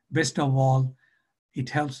 And best of all, it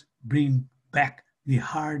helps bring back the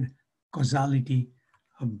hard causality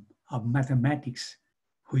of mathematics,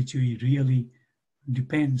 which we really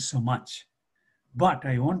depend so much. But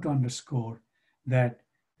I want to underscore that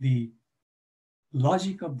the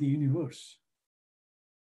logic of the universe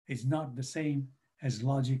is not the same as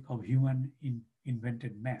logic of human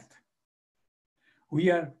invented math.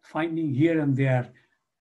 We are finding here and there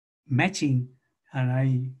matching, and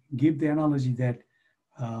I give the analogy that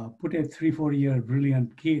put a 3-4 year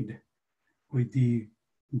brilliant kid with the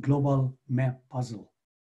global map puzzle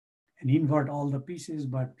and invert all the pieces,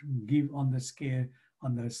 but give on the scale,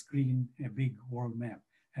 on the screen, a big world map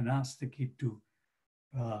and ask the kid to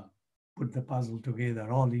put the puzzle together,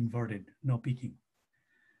 all inverted, no peeking.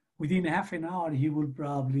 Within half an hour, he will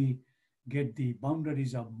probably get the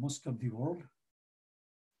boundaries of most of the world.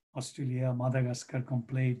 Australia, Madagascar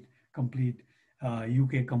complete,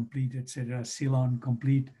 UK complete, etc., Ceylon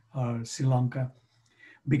complete, or Sri Lanka,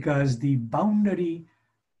 because the boundary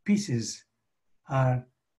pieces are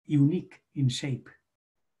unique in shape,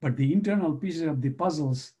 but the internal pieces of the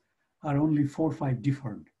puzzles are only 4 or 5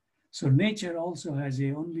 different. So nature also has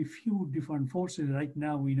only few different forces. Right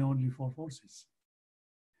now, we know only 4 forces.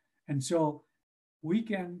 And so we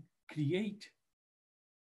can create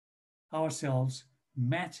ourselves,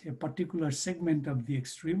 match a particular segment of the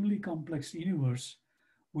extremely complex universe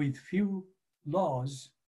with few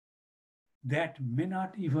laws that may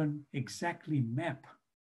not even exactly map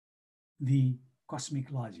the cosmic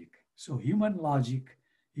logic. So human logic,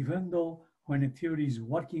 even though when a theory is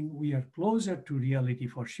working, we are closer to reality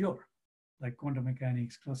for sure, like quantum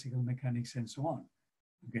mechanics, classical mechanics, and so on,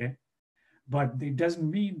 okay? But it doesn't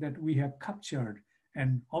mean that we have captured.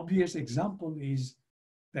 An obvious example is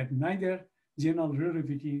that neither general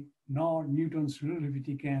relativity nor Newton's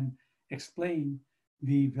relativity can explain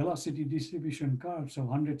the velocity distribution curves of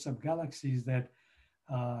hundreds of galaxies that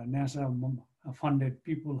NASA-funded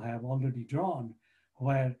people have already drawn,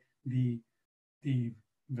 where the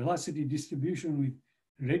velocity distribution with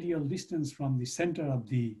radial distance from the center of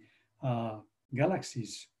the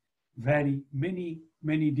galaxies vary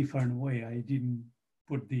many different ways. I didn't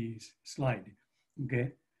put the slide,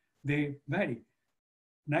 okay? They vary.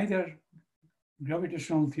 Neither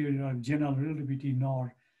gravitational theory or general relativity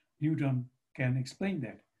nor Newton can explain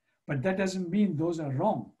that. But that doesn't mean those are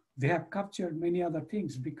wrong. They have captured many other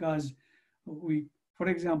things because for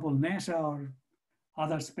example, NASA or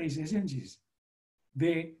other space agencies,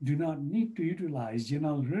 they do not need to utilize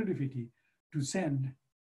general relativity to send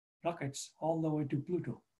rockets all the way to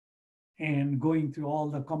Pluto and going through all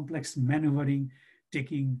the complex maneuvering,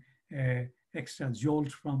 taking extra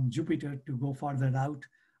jolts from Jupiter to go farther out.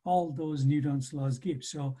 All those Newton's laws give.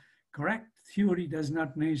 So correct theory does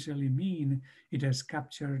not necessarily mean it has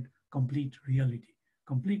captured complete reality.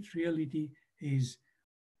 Complete reality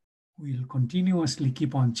will continuously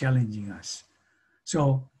keep on challenging us.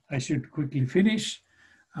 So I should quickly finish.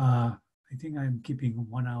 I think I'm keeping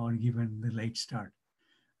 1 hour given the late start.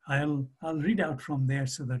 I'll read out from there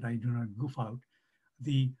so that I do not goof out.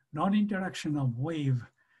 The non-interaction of wave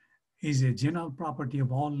is a general property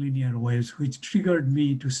of all linear waves, which triggered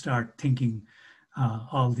me to start thinking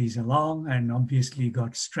all these along, and obviously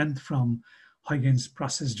got strength from Huygens'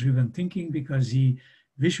 process-driven thinking because he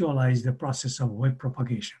visualized the process of wave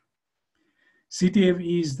propagation.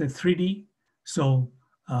 CTF is the 3D, so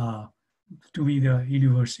to me the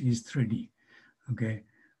universe is 3D, okay?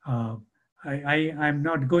 I'm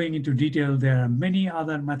not going into detail. There are many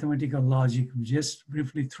other mathematical logic. Just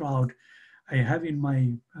briefly throughout, I have in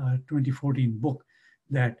my 2014 book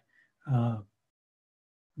that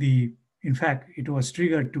the in fact, it was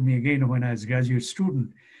triggered to me again when I was a graduate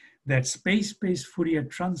student, that space-based Fourier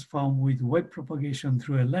transform with wave propagation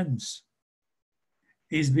through a lens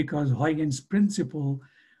is because Huygens principle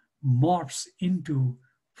morphs into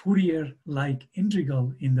Fourier-like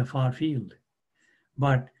integral in the far field.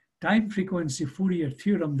 But time frequency Fourier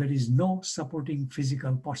theorem, there is no supporting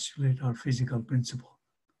physical postulate or physical principle.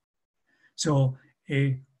 So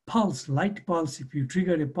a pulse, light pulse, if you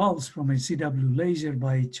trigger a pulse from a CW laser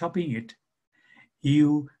by chopping it,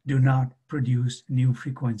 you do not produce new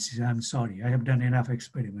frequencies. I'm sorry, I have done enough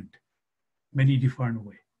experiment, many different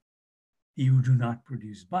ways. You do not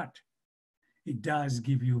produce, but it does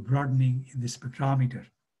give you broadening in the spectrometer.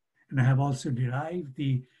 And I have also derived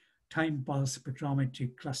the time pulse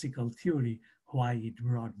spectrometric classical theory, why it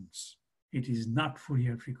broadens. It is not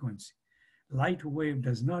Fourier frequency. Light wave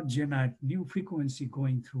does not generate new frequency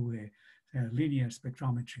going through a linear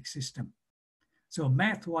spectrometric system. So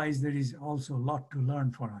math-wise, there is also a lot to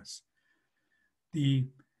learn for us.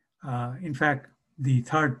 In fact, the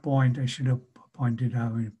third point I should have pointed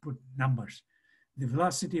out and put numbers. The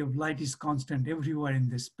velocity of light is constant everywhere in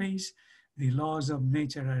the space. The laws of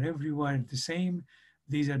nature are everywhere the same.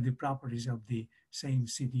 These are the properties of the same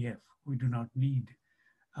CTF. We do not need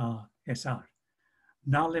SR.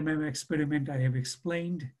 Now, lemma experiment, I have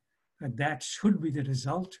explained that that should be the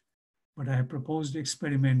result, but I have proposed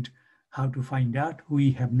experiment how to find out.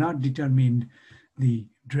 We have not determined the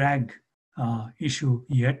drag issue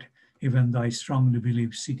yet, even though I strongly believe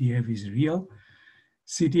CTF is real.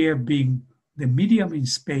 CTF being the medium in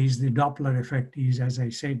space, the Doppler effect is, as I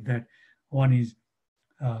said, that one is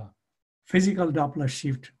physical Doppler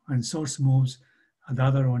shift when source moves, and the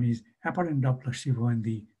other one is apparent Doppler shift when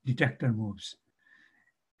the detector moves.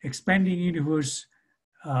 Expanding universe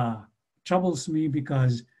troubles me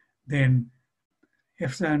because then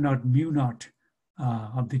epsilon naught mu naught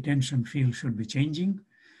of the tension field should be changing.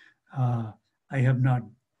 I have not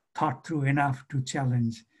thought through enough to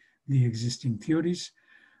challenge the existing theories.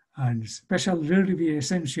 And special relativity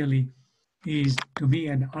essentially is, to me,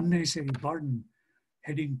 an unnecessary burden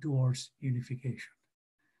heading towards unification.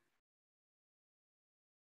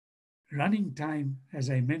 Running time, as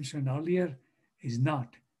I mentioned earlier, is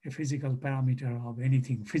not a physical parameter of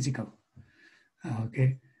anything physical.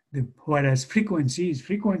 Okay, whereas frequency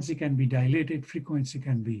can be dilated, frequency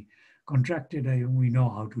can be contracted. We know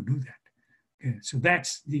how to do that. Okay, so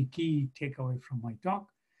that's the key takeaway from my talk.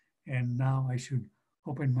 And now I should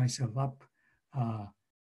open myself up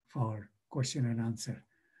for question and answer.